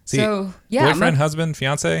 Boyfriend, husband,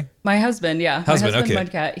 fiance? My husband, yeah. Husband, okay.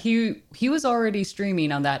 Mudcat. He was already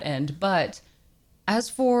streaming on that end, but as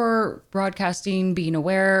for broadcasting, being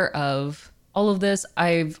aware of all of this,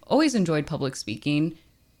 I've always enjoyed public speaking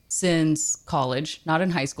since college, not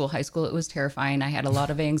in high school. High school, it was terrifying. I had a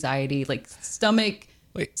lot of anxiety, like stomach...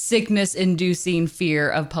 sickness-inducing fear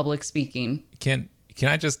of public speaking. Can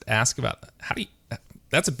I just ask about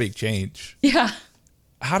that's a big change. Yeah.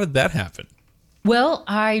 How did that happen? Well,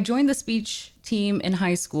 I joined the speech team in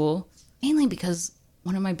high school, mainly because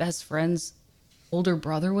one of my best friends' older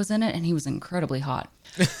brother was in it, and he was incredibly hot.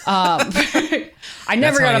 I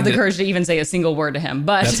never got up the courage to even say a single word to him,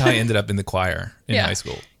 but... That's how I ended up in the choir in high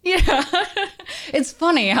school. Yeah. It's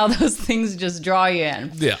funny how those things just draw you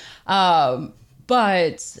in. Yeah.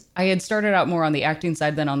 But I had started out more on the acting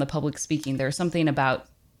side than on the public speaking. There's something about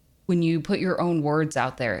when you put your own words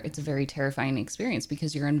out there, it's a very terrifying experience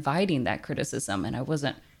because you're inviting that criticism. And I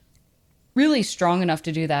wasn't really strong enough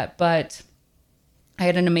to do that. But I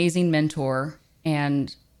had an amazing mentor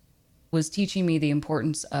and was teaching me the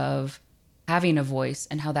importance of having a voice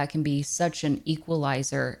and how that can be such an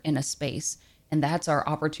equalizer in a space. And that's our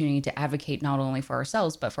opportunity to advocate not only for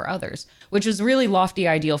ourselves, but for others, which is really lofty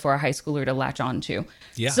ideal for a high schooler to latch on to.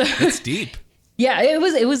 Yeah, it's deep. Yeah, it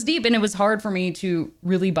was deep, and it was hard for me to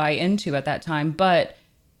really buy into at that time. But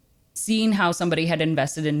seeing how somebody had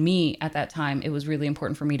invested in me at that time, it was really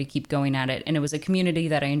important for me to keep going at it. And it was a community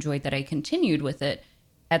that I enjoyed, that I continued with it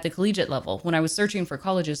at the collegiate level. When I was searching for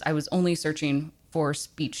colleges, I was only searching for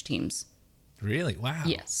speech teams. Really? Wow.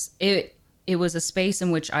 Yes. It was a space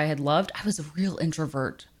in which I had loved. I was a real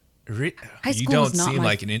introvert. High school you don't was not seem my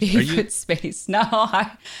like an favorite space. No,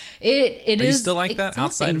 it is. Are you still like that exhausting.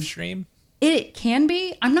 outside of stream? It can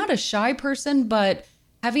be. I'm not a shy person, but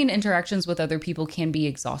having interactions with other people can be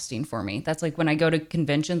exhausting for me. That's like when I go to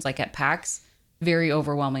conventions, like at PAX, very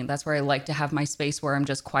overwhelming. That's where I like to have my space where I'm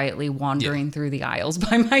just quietly wandering through the aisles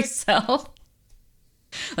by myself.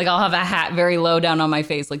 Like I'll have a hat very low down on my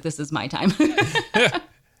face, like this is my time.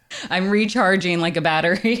 I'm recharging like a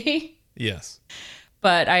battery. Yes.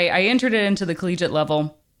 But I entered it into the collegiate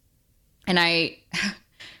level And I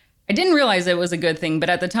didn't realize it was a good thing, but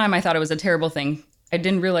at the time I thought it was a terrible thing. I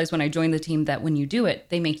didn't realize when I joined the team that when you do it,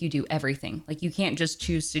 they make you do everything. Like, you can't just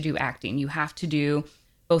choose to do acting. You have to do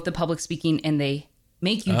both the public speaking, and they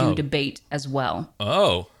make you do debate as well.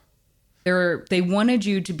 Oh. They wanted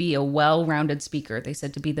you to be a well-rounded speaker. They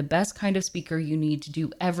said to be the best kind of speaker, you need to do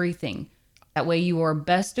everything. That way you are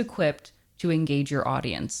best equipped to engage your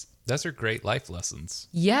audience. Those are great life lessons.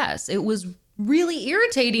 Yes, it was really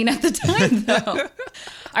irritating at the time, though.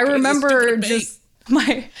 I remember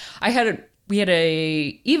we had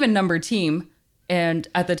a even number team and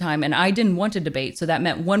at the time, and I didn't want to debate. So that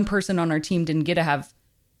meant one person on our team didn't get to have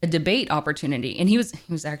a debate opportunity. And he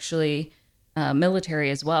was actually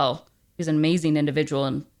military as well. He's an amazing individual,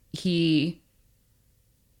 and he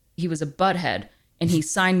was a butthead, and he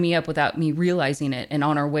signed me up without me realizing it. And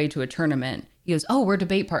on our way to a tournament, he goes, "Oh, we're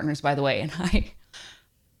debate partners, by the way." And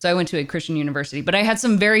so I went to a Christian university, but I had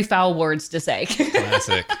some very foul words to say.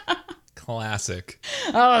 Classic.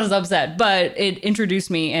 Oh, I was upset, but it introduced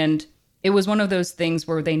me, and it was one of those things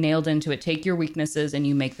where they nailed into it. Take your weaknesses and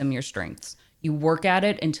you make them your strengths. You work at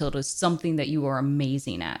it until it is something that you are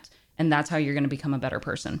amazing at, and that's how you're going to become a better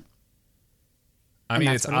person. I mean,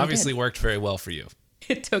 it's obviously worked very well for you.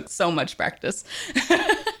 It took so much practice.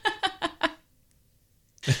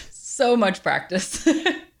 So much practice.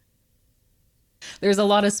 There's a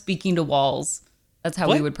lot of speaking to walls. That's how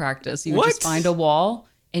we would practice. You would just find a wall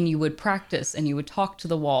and you would practice and you would talk to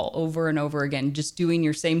the wall over and over again, just doing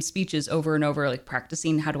your same speeches over and over, like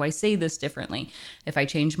practicing, how do I say this differently? If I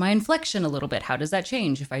change my inflection a little bit, how does that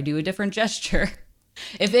change? If I do a different gesture?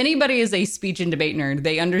 If anybody is a speech and debate nerd,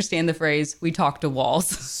 they understand the phrase, we talk to walls.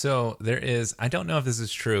 So there is, I don't know if this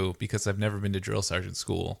is true because I've never been to drill sergeant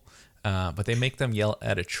school, but they make them yell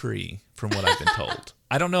at a tree from what I've been told.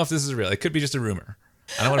 I don't know if this is real. It could be just a rumor.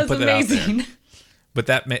 I don't want to put that out there. But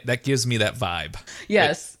that gives me that vibe.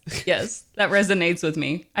 Yes, yes. That resonates with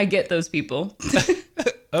me. I get those people.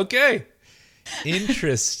 Okay.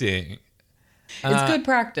 Interesting. It's good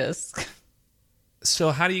practice.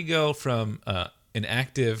 So how do you go from an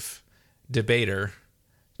active debater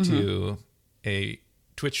to a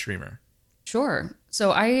Twitch streamer? Sure.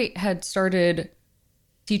 So I had started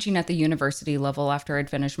teaching at the university level after I'd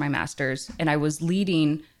finished my master's, and I was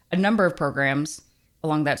leading a number of programs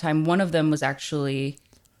along that time. One of them was actually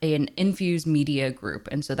an infused media group.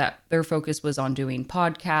 And so that their focus was on doing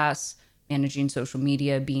podcasts, managing social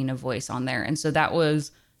media, being a voice on there. And so that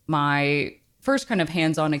was my first kind of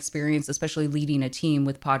hands-on experience, especially leading a team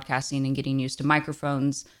with podcasting and getting used to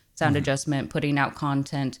microphones, sound adjustment, putting out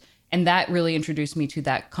content. And that really introduced me to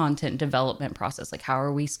that content development process. Like, how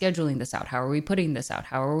are we scheduling this out? How are we putting this out?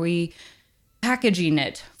 How are we packaging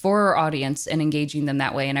it for our audience and engaging them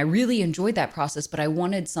that way? And I really enjoyed that process, but I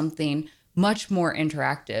wanted something much more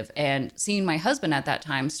interactive. And seeing my husband at that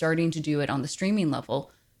time starting to do it on the streaming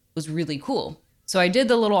level was really cool. So I did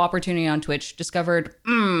the little opportunity on Twitch, discovered,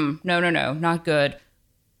 no, not good.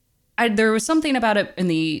 There was something about it in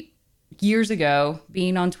the years ago,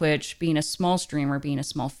 being on Twitch, being a small streamer, being a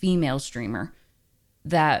small female streamer,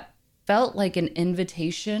 that felt like an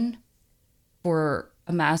invitation for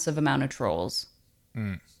a massive amount of trolls.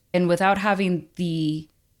 And without having the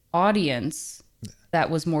audience that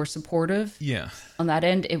was more supportive on that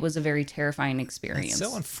end, it was a very terrifying experience.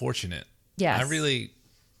 It's so unfortunate. Yes. I really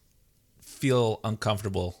feel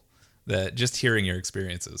uncomfortable that just hearing your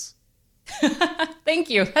experiences. Thank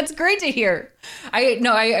you. That's great to hear.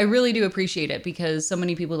 I really do appreciate it, because so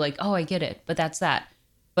many people are like, oh, I get it, but that's that.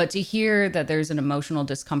 But to hear that there's an emotional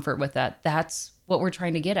discomfort with that, that's what we're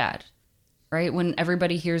trying to get at, right? When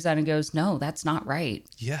everybody hears that and goes, no, that's not right.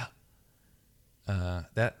 Yeah.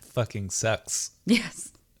 That fucking sucks.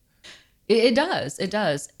 Yes, it does. It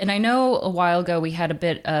does. And I know a while ago we had a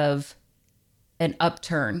bit of an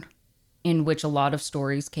upturn in which a lot of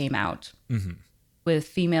stories came out with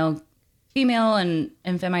female and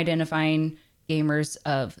femme identifying gamers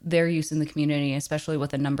of their use in the community, especially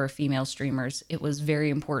with a number of female streamers. It was very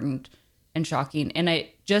important and shocking. And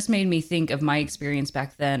it just made me think of my experience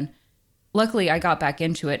back then. Luckily, I got back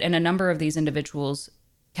into it, and a number of these individuals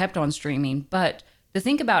kept on streaming. But to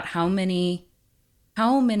think about how many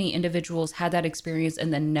individuals had that experience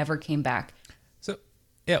and then never came back. So,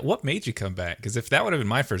 yeah, what made you come back? Because if that would have been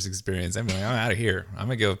my first experience, I'd be like, I'm out of here. I'm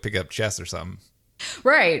going to go pick up chess or something.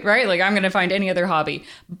 Right. Like, I'm going to find any other hobby.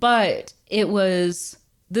 But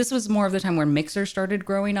this was more of the time where Mixer started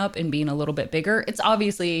growing up and being a little bit bigger. It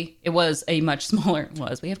was a much smaller,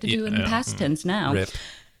 we have to do it in the past tense now. Rip.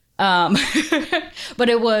 But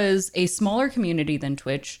it was a smaller community than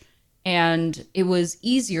Twitch, and it was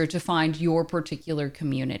easier to find your particular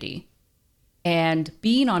community. And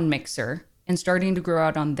being on Mixer and starting to grow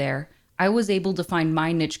out on there, I was able to find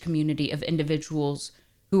my niche community of individuals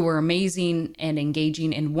who were amazing and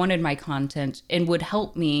engaging and wanted my content and would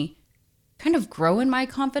help me kind of grow in my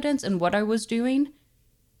confidence in what I was doing.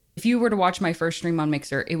 If you were to watch my first stream on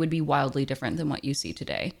Mixer, it would be wildly different than what you see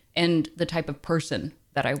today and the type of person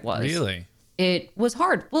that I was. Really? It was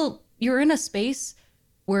hard. Well, you're in a space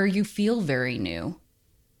where you feel very new.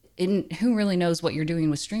 And who really knows what you're doing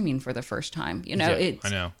with streaming for the first time? You know, Yeah, I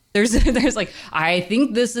know. There's like, I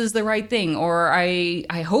think this is the right thing, or I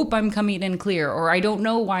hope I'm coming in clear, or I don't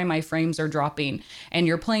know why my frames are dropping. And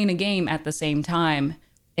you're playing a game at the same time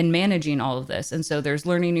and managing all of this. And so there's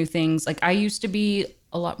learning new things. Like I used to be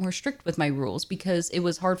a lot more strict with my rules because it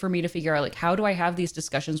was hard for me to figure out, like, how do I have these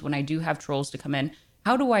discussions when I do have trolls to come in?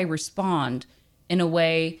 How do I respond in a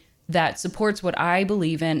way that supports what I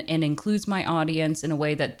believe in and includes my audience in a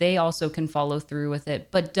way that they also can follow through with it,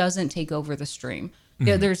 but doesn't take over the stream?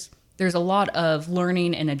 Yeah, there's a lot of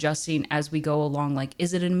learning and adjusting as we go along. Like,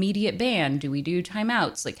 is it an immediate ban? Do we do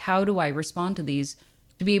timeouts? Like, how do I respond to these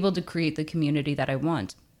to be able to create the community that I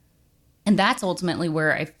want? And that's ultimately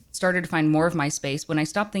where I started to find more of my space when I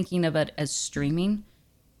stopped thinking of it as streaming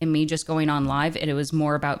and me just going on live. And it was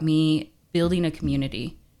more about me building a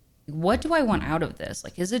community. What do I want out of this?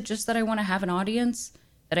 Like, is it just that I want to have an audience,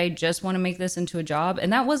 that I just want to make this into a job?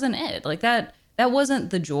 And that wasn't it. Like that wasn't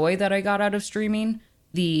the joy that I got out of streaming.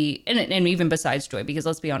 And even besides joy, because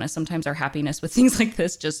let's be honest, sometimes our happiness with things like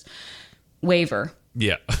this just waver.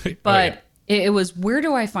 Yeah. But it was, where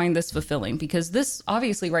do I find this fulfilling? Because this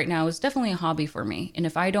obviously right now is definitely a hobby for me. And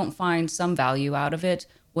if I don't find some value out of it,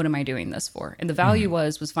 what am I doing this for? And the value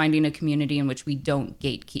was finding a community in which we don't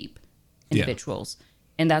gatekeep individuals. Yeah.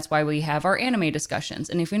 And that's why we have our anime discussions.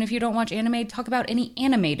 And even if you don't watch anime, talk about any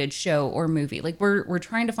animated show or movie. Like we're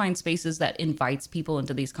trying to find spaces that invites people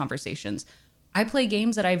into these conversations. I play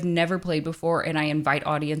games that I've never played before, and I invite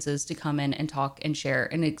audiences to come in and talk and share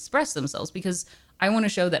and express themselves because I want to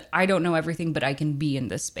show that I don't know everything, but I can be in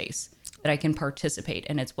this space, that I can participate,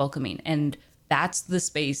 and it's welcoming. And that's the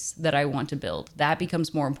space that I want to build. That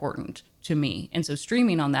becomes more important to me. And so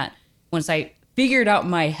streaming on that, once I figured out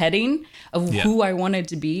my heading of who I wanted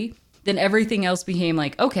to be, then everything else became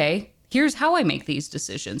like, okay, here's how I make these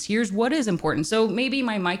decisions. Here's what is important. So maybe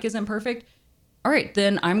my mic isn't perfect. All right,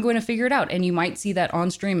 then I'm going to figure it out. And you might see that on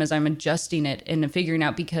stream as I'm adjusting it and figuring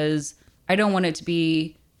out, because I don't want it to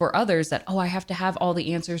be for others that, I have to have all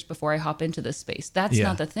the answers before I hop into this space. That's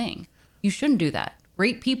not the thing. You shouldn't do that.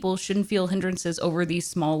 Great people shouldn't feel hindrances over these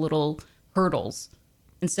small little hurdles.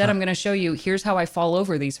 Instead, I'm going to show you, here's how I fall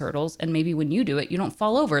over these hurdles. And maybe when you do it, you don't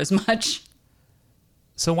fall over as much.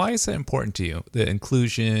 So why is that important to you? The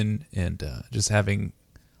inclusion and just having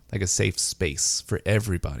like a safe space for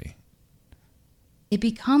everybody. It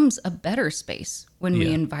becomes a better space when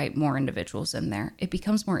we invite more individuals in there. It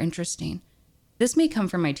becomes more interesting. This may come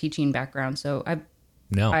from my teaching background. So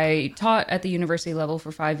I taught at the university level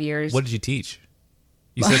for 5 years. What did you teach?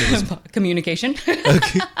 You said it was communication.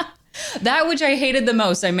 Okay. That which I hated the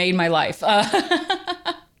most, I made my life.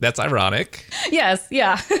 That's ironic. Yes,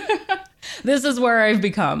 yeah. This is where I've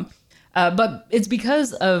become. But it's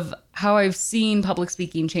because of how I've seen public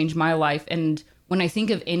speaking change my life. And when I think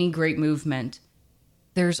of any great movement,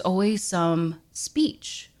 there's always some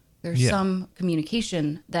speech. There's some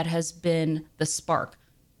communication that has been the spark,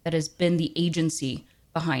 that has been the agency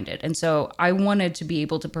behind it. And so I wanted to be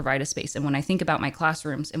able to provide a space. And when I think about my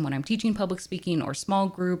classrooms and when I'm teaching public speaking or small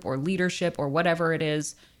group or leadership or whatever it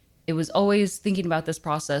is, it was always thinking about this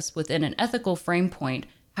process within an ethical frame point.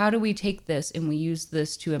 How do we take this and we use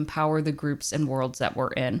this to empower the groups and worlds that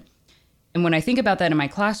we're in? And when I think about that in my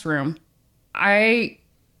classroom, I'd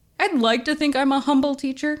like to think I'm a humble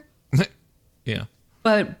teacher. Yeah.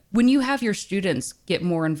 But when you have your students get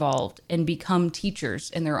more involved and become teachers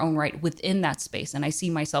in their own right within that space, and I see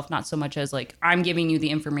myself not so much as like, I'm giving you the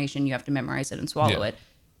information, you have to memorize it and swallow it.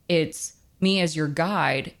 It's me as your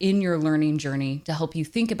guide in your learning journey to help you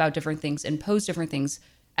think about different things and pose different things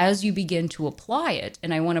as you begin to apply it.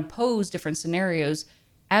 And I want to pose different scenarios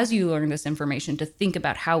as you learn this information to think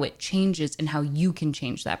about how it changes and how you can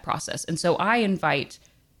change that process. And so I invite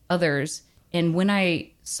others. And when I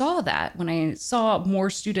saw that, when I saw more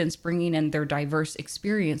students bringing in their diverse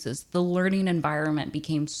experiences, the learning environment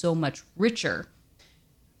became so much richer.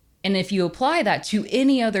 And if you apply that to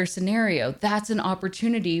any other scenario, that's an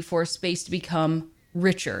opportunity for a space to become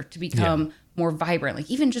richer, to become more vibrant.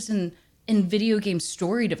 Like even just in video game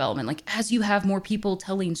story development, like as you have more people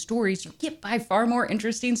telling stories, you get by far more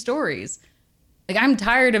interesting stories. Like, I'm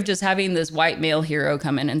tired of just having this white male hero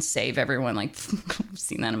come in and save everyone. Like, I've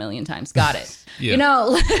seen that a million times. Got it. Yeah. You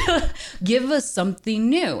know, give us something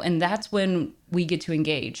new. And that's when we get to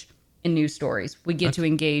engage in new stories. We get to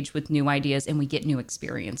engage with new ideas, and we get new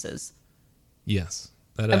experiences. Yes.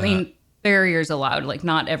 I mean, barriers allowed. Like,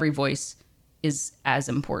 not every voice is as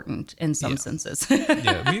important in some senses.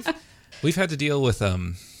 Yeah, we've had to deal with I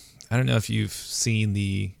don't know if you've seen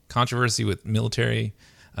the controversy with military,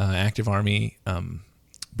 active army,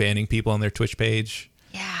 banning people on their Twitch page.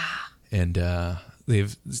 Yeah. And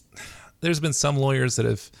there's been some lawyers that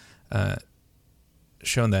have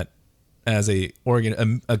shown that as a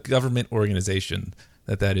government organization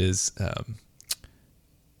that is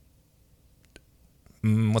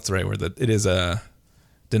what's the right word, that it is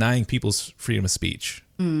denying people's freedom of speech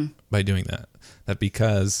by doing that. That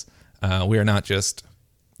because we are not just,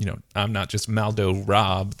 I'm not just Maldo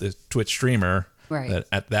Rob, the Twitch streamer. Right. That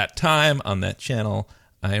at that time on that channel,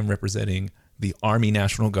 I am representing the Army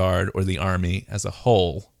National Guard, or the Army as a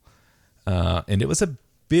whole. And it was a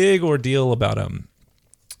big ordeal about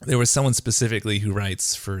there was someone specifically who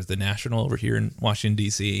writes for the National over here in Washington,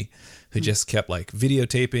 D.C., who just kept like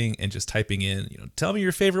videotaping and just typing in, tell me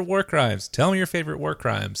your favorite war crimes. Tell me your favorite war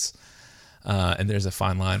crimes. And there's a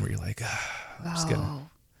fine line where you're like, I'm just gonna,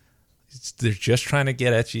 they're just trying to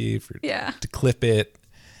get at you to clip it.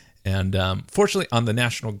 And fortunately, on the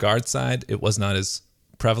National Guard side, it was not as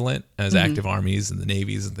prevalent as active armies and the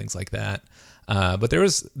navies and things like that. But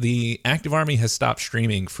the active army has stopped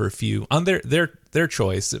streaming for a few on their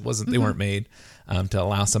choice. It wasn't, they weren't made to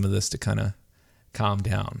allow some of this to kind of calm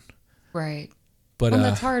down. Right. But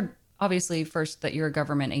that's hard. Obviously, first, that you're a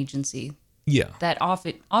government agency. Yeah. That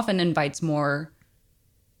often invites more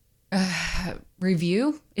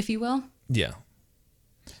review, if you will. Yeah.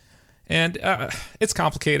 And it's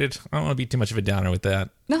complicated. I don't want to be too much of a downer with that.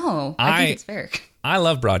 No, I think it's fair. I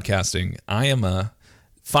love broadcasting. I am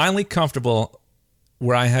finally comfortable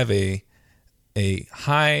where I have a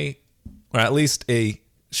high, or at least a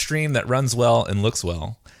stream that runs well and looks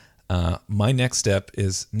well. My next step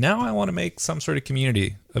is now I want to make some sort of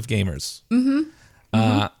community of gamers.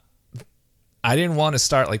 I didn't want to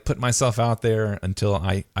start like putting myself out there until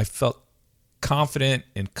I felt confident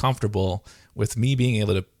and comfortable with me being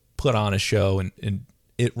able to put on a show and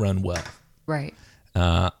it run well. Right.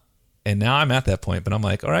 And now I'm at that point, but I'm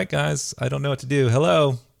like, all right, guys, I don't know what to do.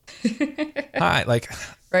 Hello. Hi. Like,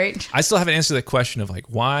 right. I still haven't answered the question of like,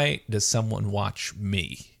 why does someone watch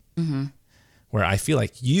me? Where I feel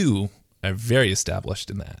like you are very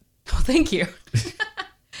established in that. Oh, thank you.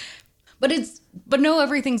 But no,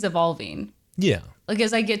 everything's evolving. Yeah. Like,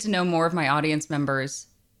 as I get to know more of my audience members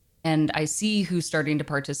and I see who's starting to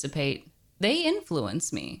participate, they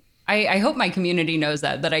influence me. I hope my community knows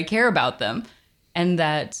that I care about them, and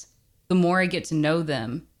that the more I get to know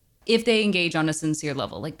them, if they engage on a sincere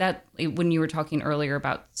level, like that, when you were talking earlier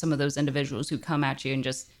about some of those individuals who come at you and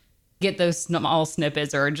just get those small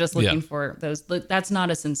snippets or are just looking for those, that's not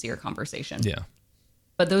a sincere conversation. Yeah.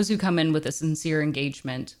 But those who come in with a sincere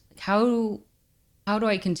engagement, how do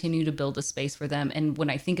I continue to build a space for them? And when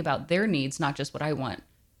I think about their needs, not just what I want,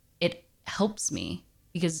 it helps me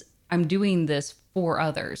because I'm doing this for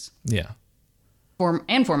others. Yeah. For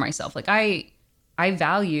myself. Like, I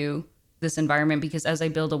value this environment because as I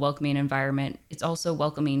build a welcoming environment, it's also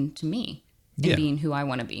welcoming to me and being who I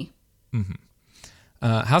want to be.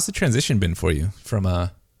 How's the transition been for you from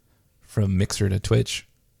Mixer to Twitch?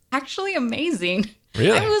 Actually amazing.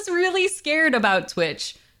 Really? I was really scared about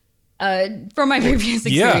Twitch from my previous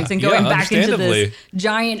experience and going back into this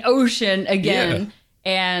giant ocean again.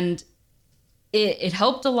 Yeah. And it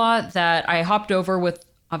helped a lot that I hopped over with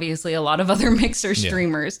obviously a lot of other Mixer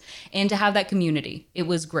streamers and to have that community. It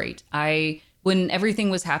was great. When everything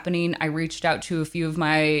was happening, I reached out to a few of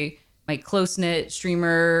my close-knit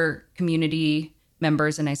streamer community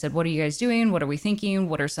members and I said, what are you guys doing? What are we thinking?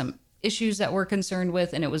 What are some issues that we're concerned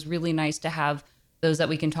with? And it was really nice to have those that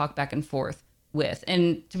we can talk back and forth with.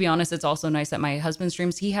 And to be honest, it's also nice that my husband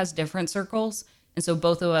streams. He has different circles. And so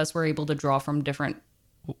both of us were able to draw from different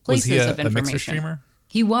places of information. Was he a Mixer streamer?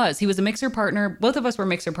 He was a Mixer partner. Both of us were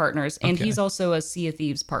Mixer partners. And he's also a Sea of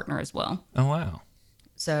Thieves partner as well. Oh, wow.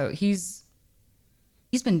 So he's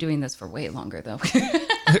been doing this for way longer, though.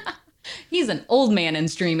 He's an old man in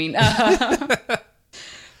streaming.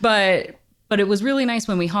 But it was really nice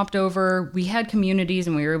when we hopped over. We had communities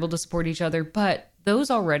and we were able to support each other. But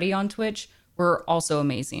those already on Twitch were also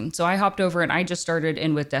amazing. So I hopped over and I just started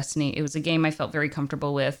in with Destiny. It was a game I felt very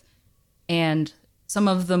comfortable with. And some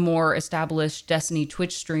of the more established Destiny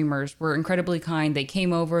Twitch streamers were incredibly kind. They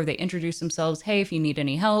came over, they introduced themselves. Hey, if you need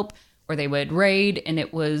any help, or they would raid. And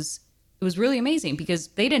it was was really amazing because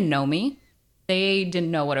they didn't know me. They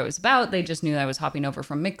didn't know what I was about. They just knew I was hopping over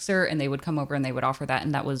from Mixer, and they would come over and they would offer that.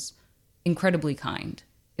 And that was incredibly kind.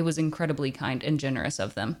 It was incredibly kind and generous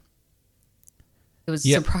of them. It was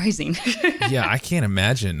surprising. Yeah, I can't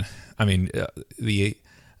imagine. I mean, the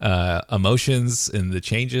emotions and the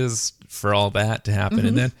changes for all that to happen.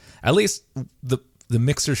 And then at least the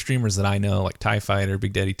Mixer streamers that I know, like TIE Fighter,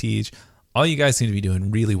 Big Daddy Teej, all you guys seem to be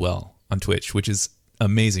doing really well on Twitch, which is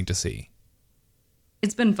amazing to see.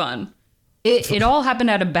 It's been fun. It all happened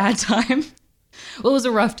at a bad time. Well, it was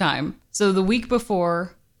a rough time. So the week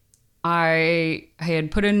before, I had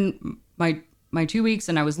put in my 2 weeks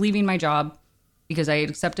and I was leaving my job because I had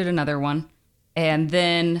accepted another one. And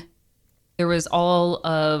then there was all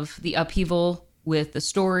of the upheaval with the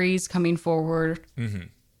stories coming forward.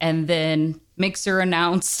 And then Mixer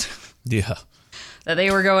announced that they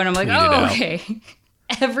were going. I'm like, okay.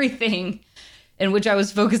 Everything in which I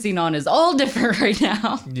was focusing on is all different right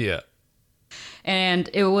now. Yeah. And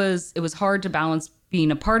it was hard to balance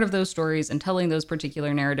being a part of those stories and telling those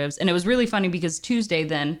particular narratives. And it was really funny because Tuesday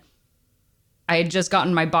then, I had just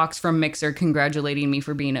gotten my box from Mixer congratulating me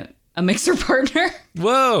for being a Mixer partner.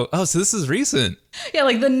 Whoa. Oh, so this is recent. Yeah,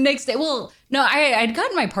 like the next day. Well, no, I'd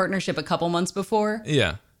gotten my partnership a couple months before.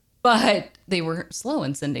 Yeah. But they were slow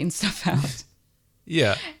in sending stuff out.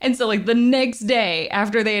 Yeah. And so like the next day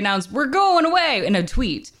after they announced, we're going away in a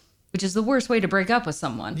tweet, which is the worst way to break up with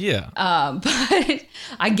someone. Yeah. But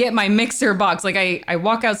I get my Mixer box. Like I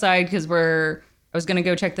walk outside because I was going to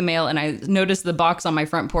go check the mail and I noticed the box on my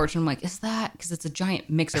front porch. And I'm like, is that? Because it's a giant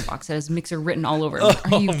Mixer box that has Mixer written all over it.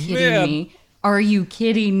 Like, are you kidding me? Are you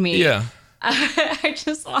kidding me? Yeah. I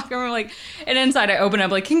just walk over like, and inside I open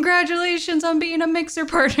up like, congratulations on being a Mixer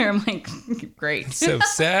partner. I'm like, great. It's so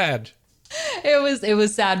sad. It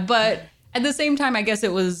was sad. But at the same time, I guess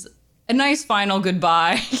it was a nice final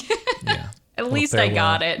goodbye. Yeah. At least I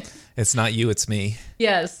got it. It's not you, it's me.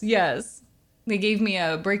 Yes. They gave me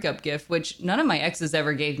a breakup gift, which none of my exes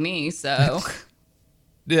ever gave me, so.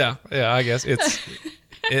 Yeah, I guess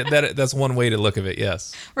that's one way to look at it,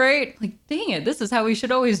 yes. Right? Like, dang it, this is how we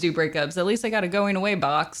should always do breakups. At least I got a going away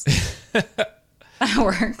box. That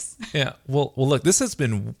works. Yeah. Well, look, this has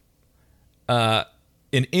been an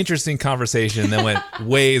interesting conversation that went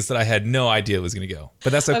ways that I had no idea was going to go.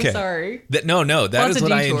 But that's okay. I'm sorry. No, that Lots is of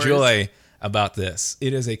what I detours. enjoy about this.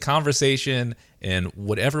 It is a conversation, and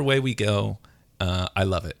whatever way we go, I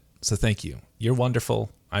love it. So thank you. You're wonderful.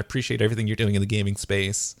 I appreciate everything you're doing in the gaming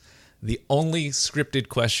space. The only scripted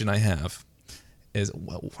question I have is,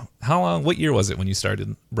 what year was it when you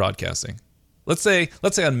started broadcasting? Let's say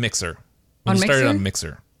on Mixer. When you started on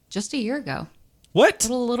Mixer. Just a year ago. What?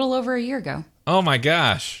 A little over a year ago. Oh my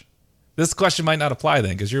gosh. This question might not apply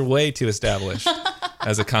then because you're way too established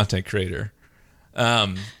as a content creator.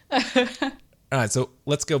 All right, so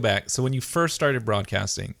let's go back. So when you first started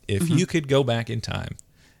broadcasting, if you could go back in time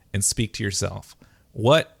and speak to yourself,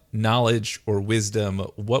 what knowledge or wisdom,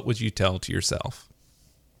 what would you tell to yourself?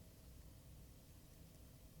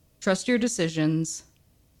 Trust your decisions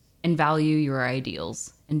and value your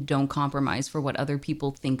ideals and don't compromise for what other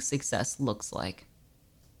people think success looks like.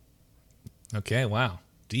 Okay, wow.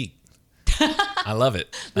 Deep. I love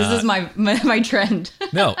it. This is my trend.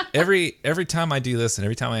 No, every time I do this and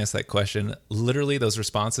every time I ask that question, literally those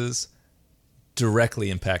responses directly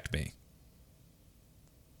impact me.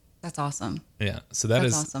 That's awesome. Yeah. So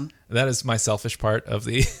That's awesome. That is my selfish part of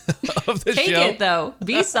the of the Take show. it though.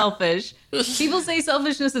 Be selfish. People say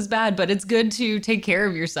selfishness is bad, but it's good to take care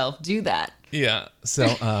of yourself. Do that. Yeah. So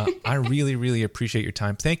I really, really appreciate your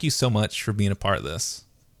time. Thank you so much for being a part of this.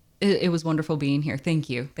 It was wonderful being here. Thank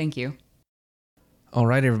you. Thank you. All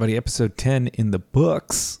right, everybody. Episode 10 in the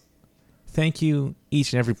books. Thank you,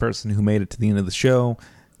 each and every person who made it to the end of the show.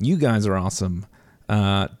 You guys are awesome.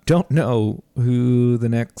 Don't know who the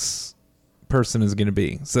next person is going to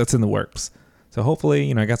be, so that's in the works. So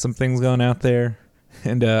hopefully, I got some things going out there,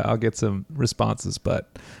 and I'll get some responses.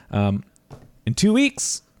 But in 2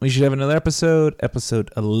 weeks, we should have another episode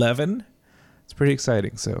 11. It's pretty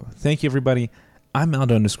exciting. So thank you, everybody. I'm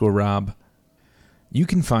Maldo_Rob. You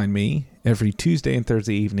can find me every Tuesday and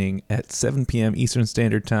Thursday evening at 7 p.m. Eastern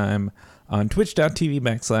Standard Time on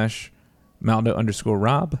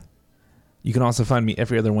twitch.tv/Maldo_Rob. You can also find me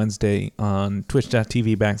every other Wednesday on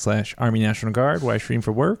twitch.tv/Army National Guard, where I stream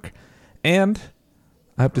for work. And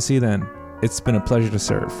I hope to see you then. It's been a pleasure to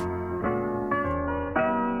serve.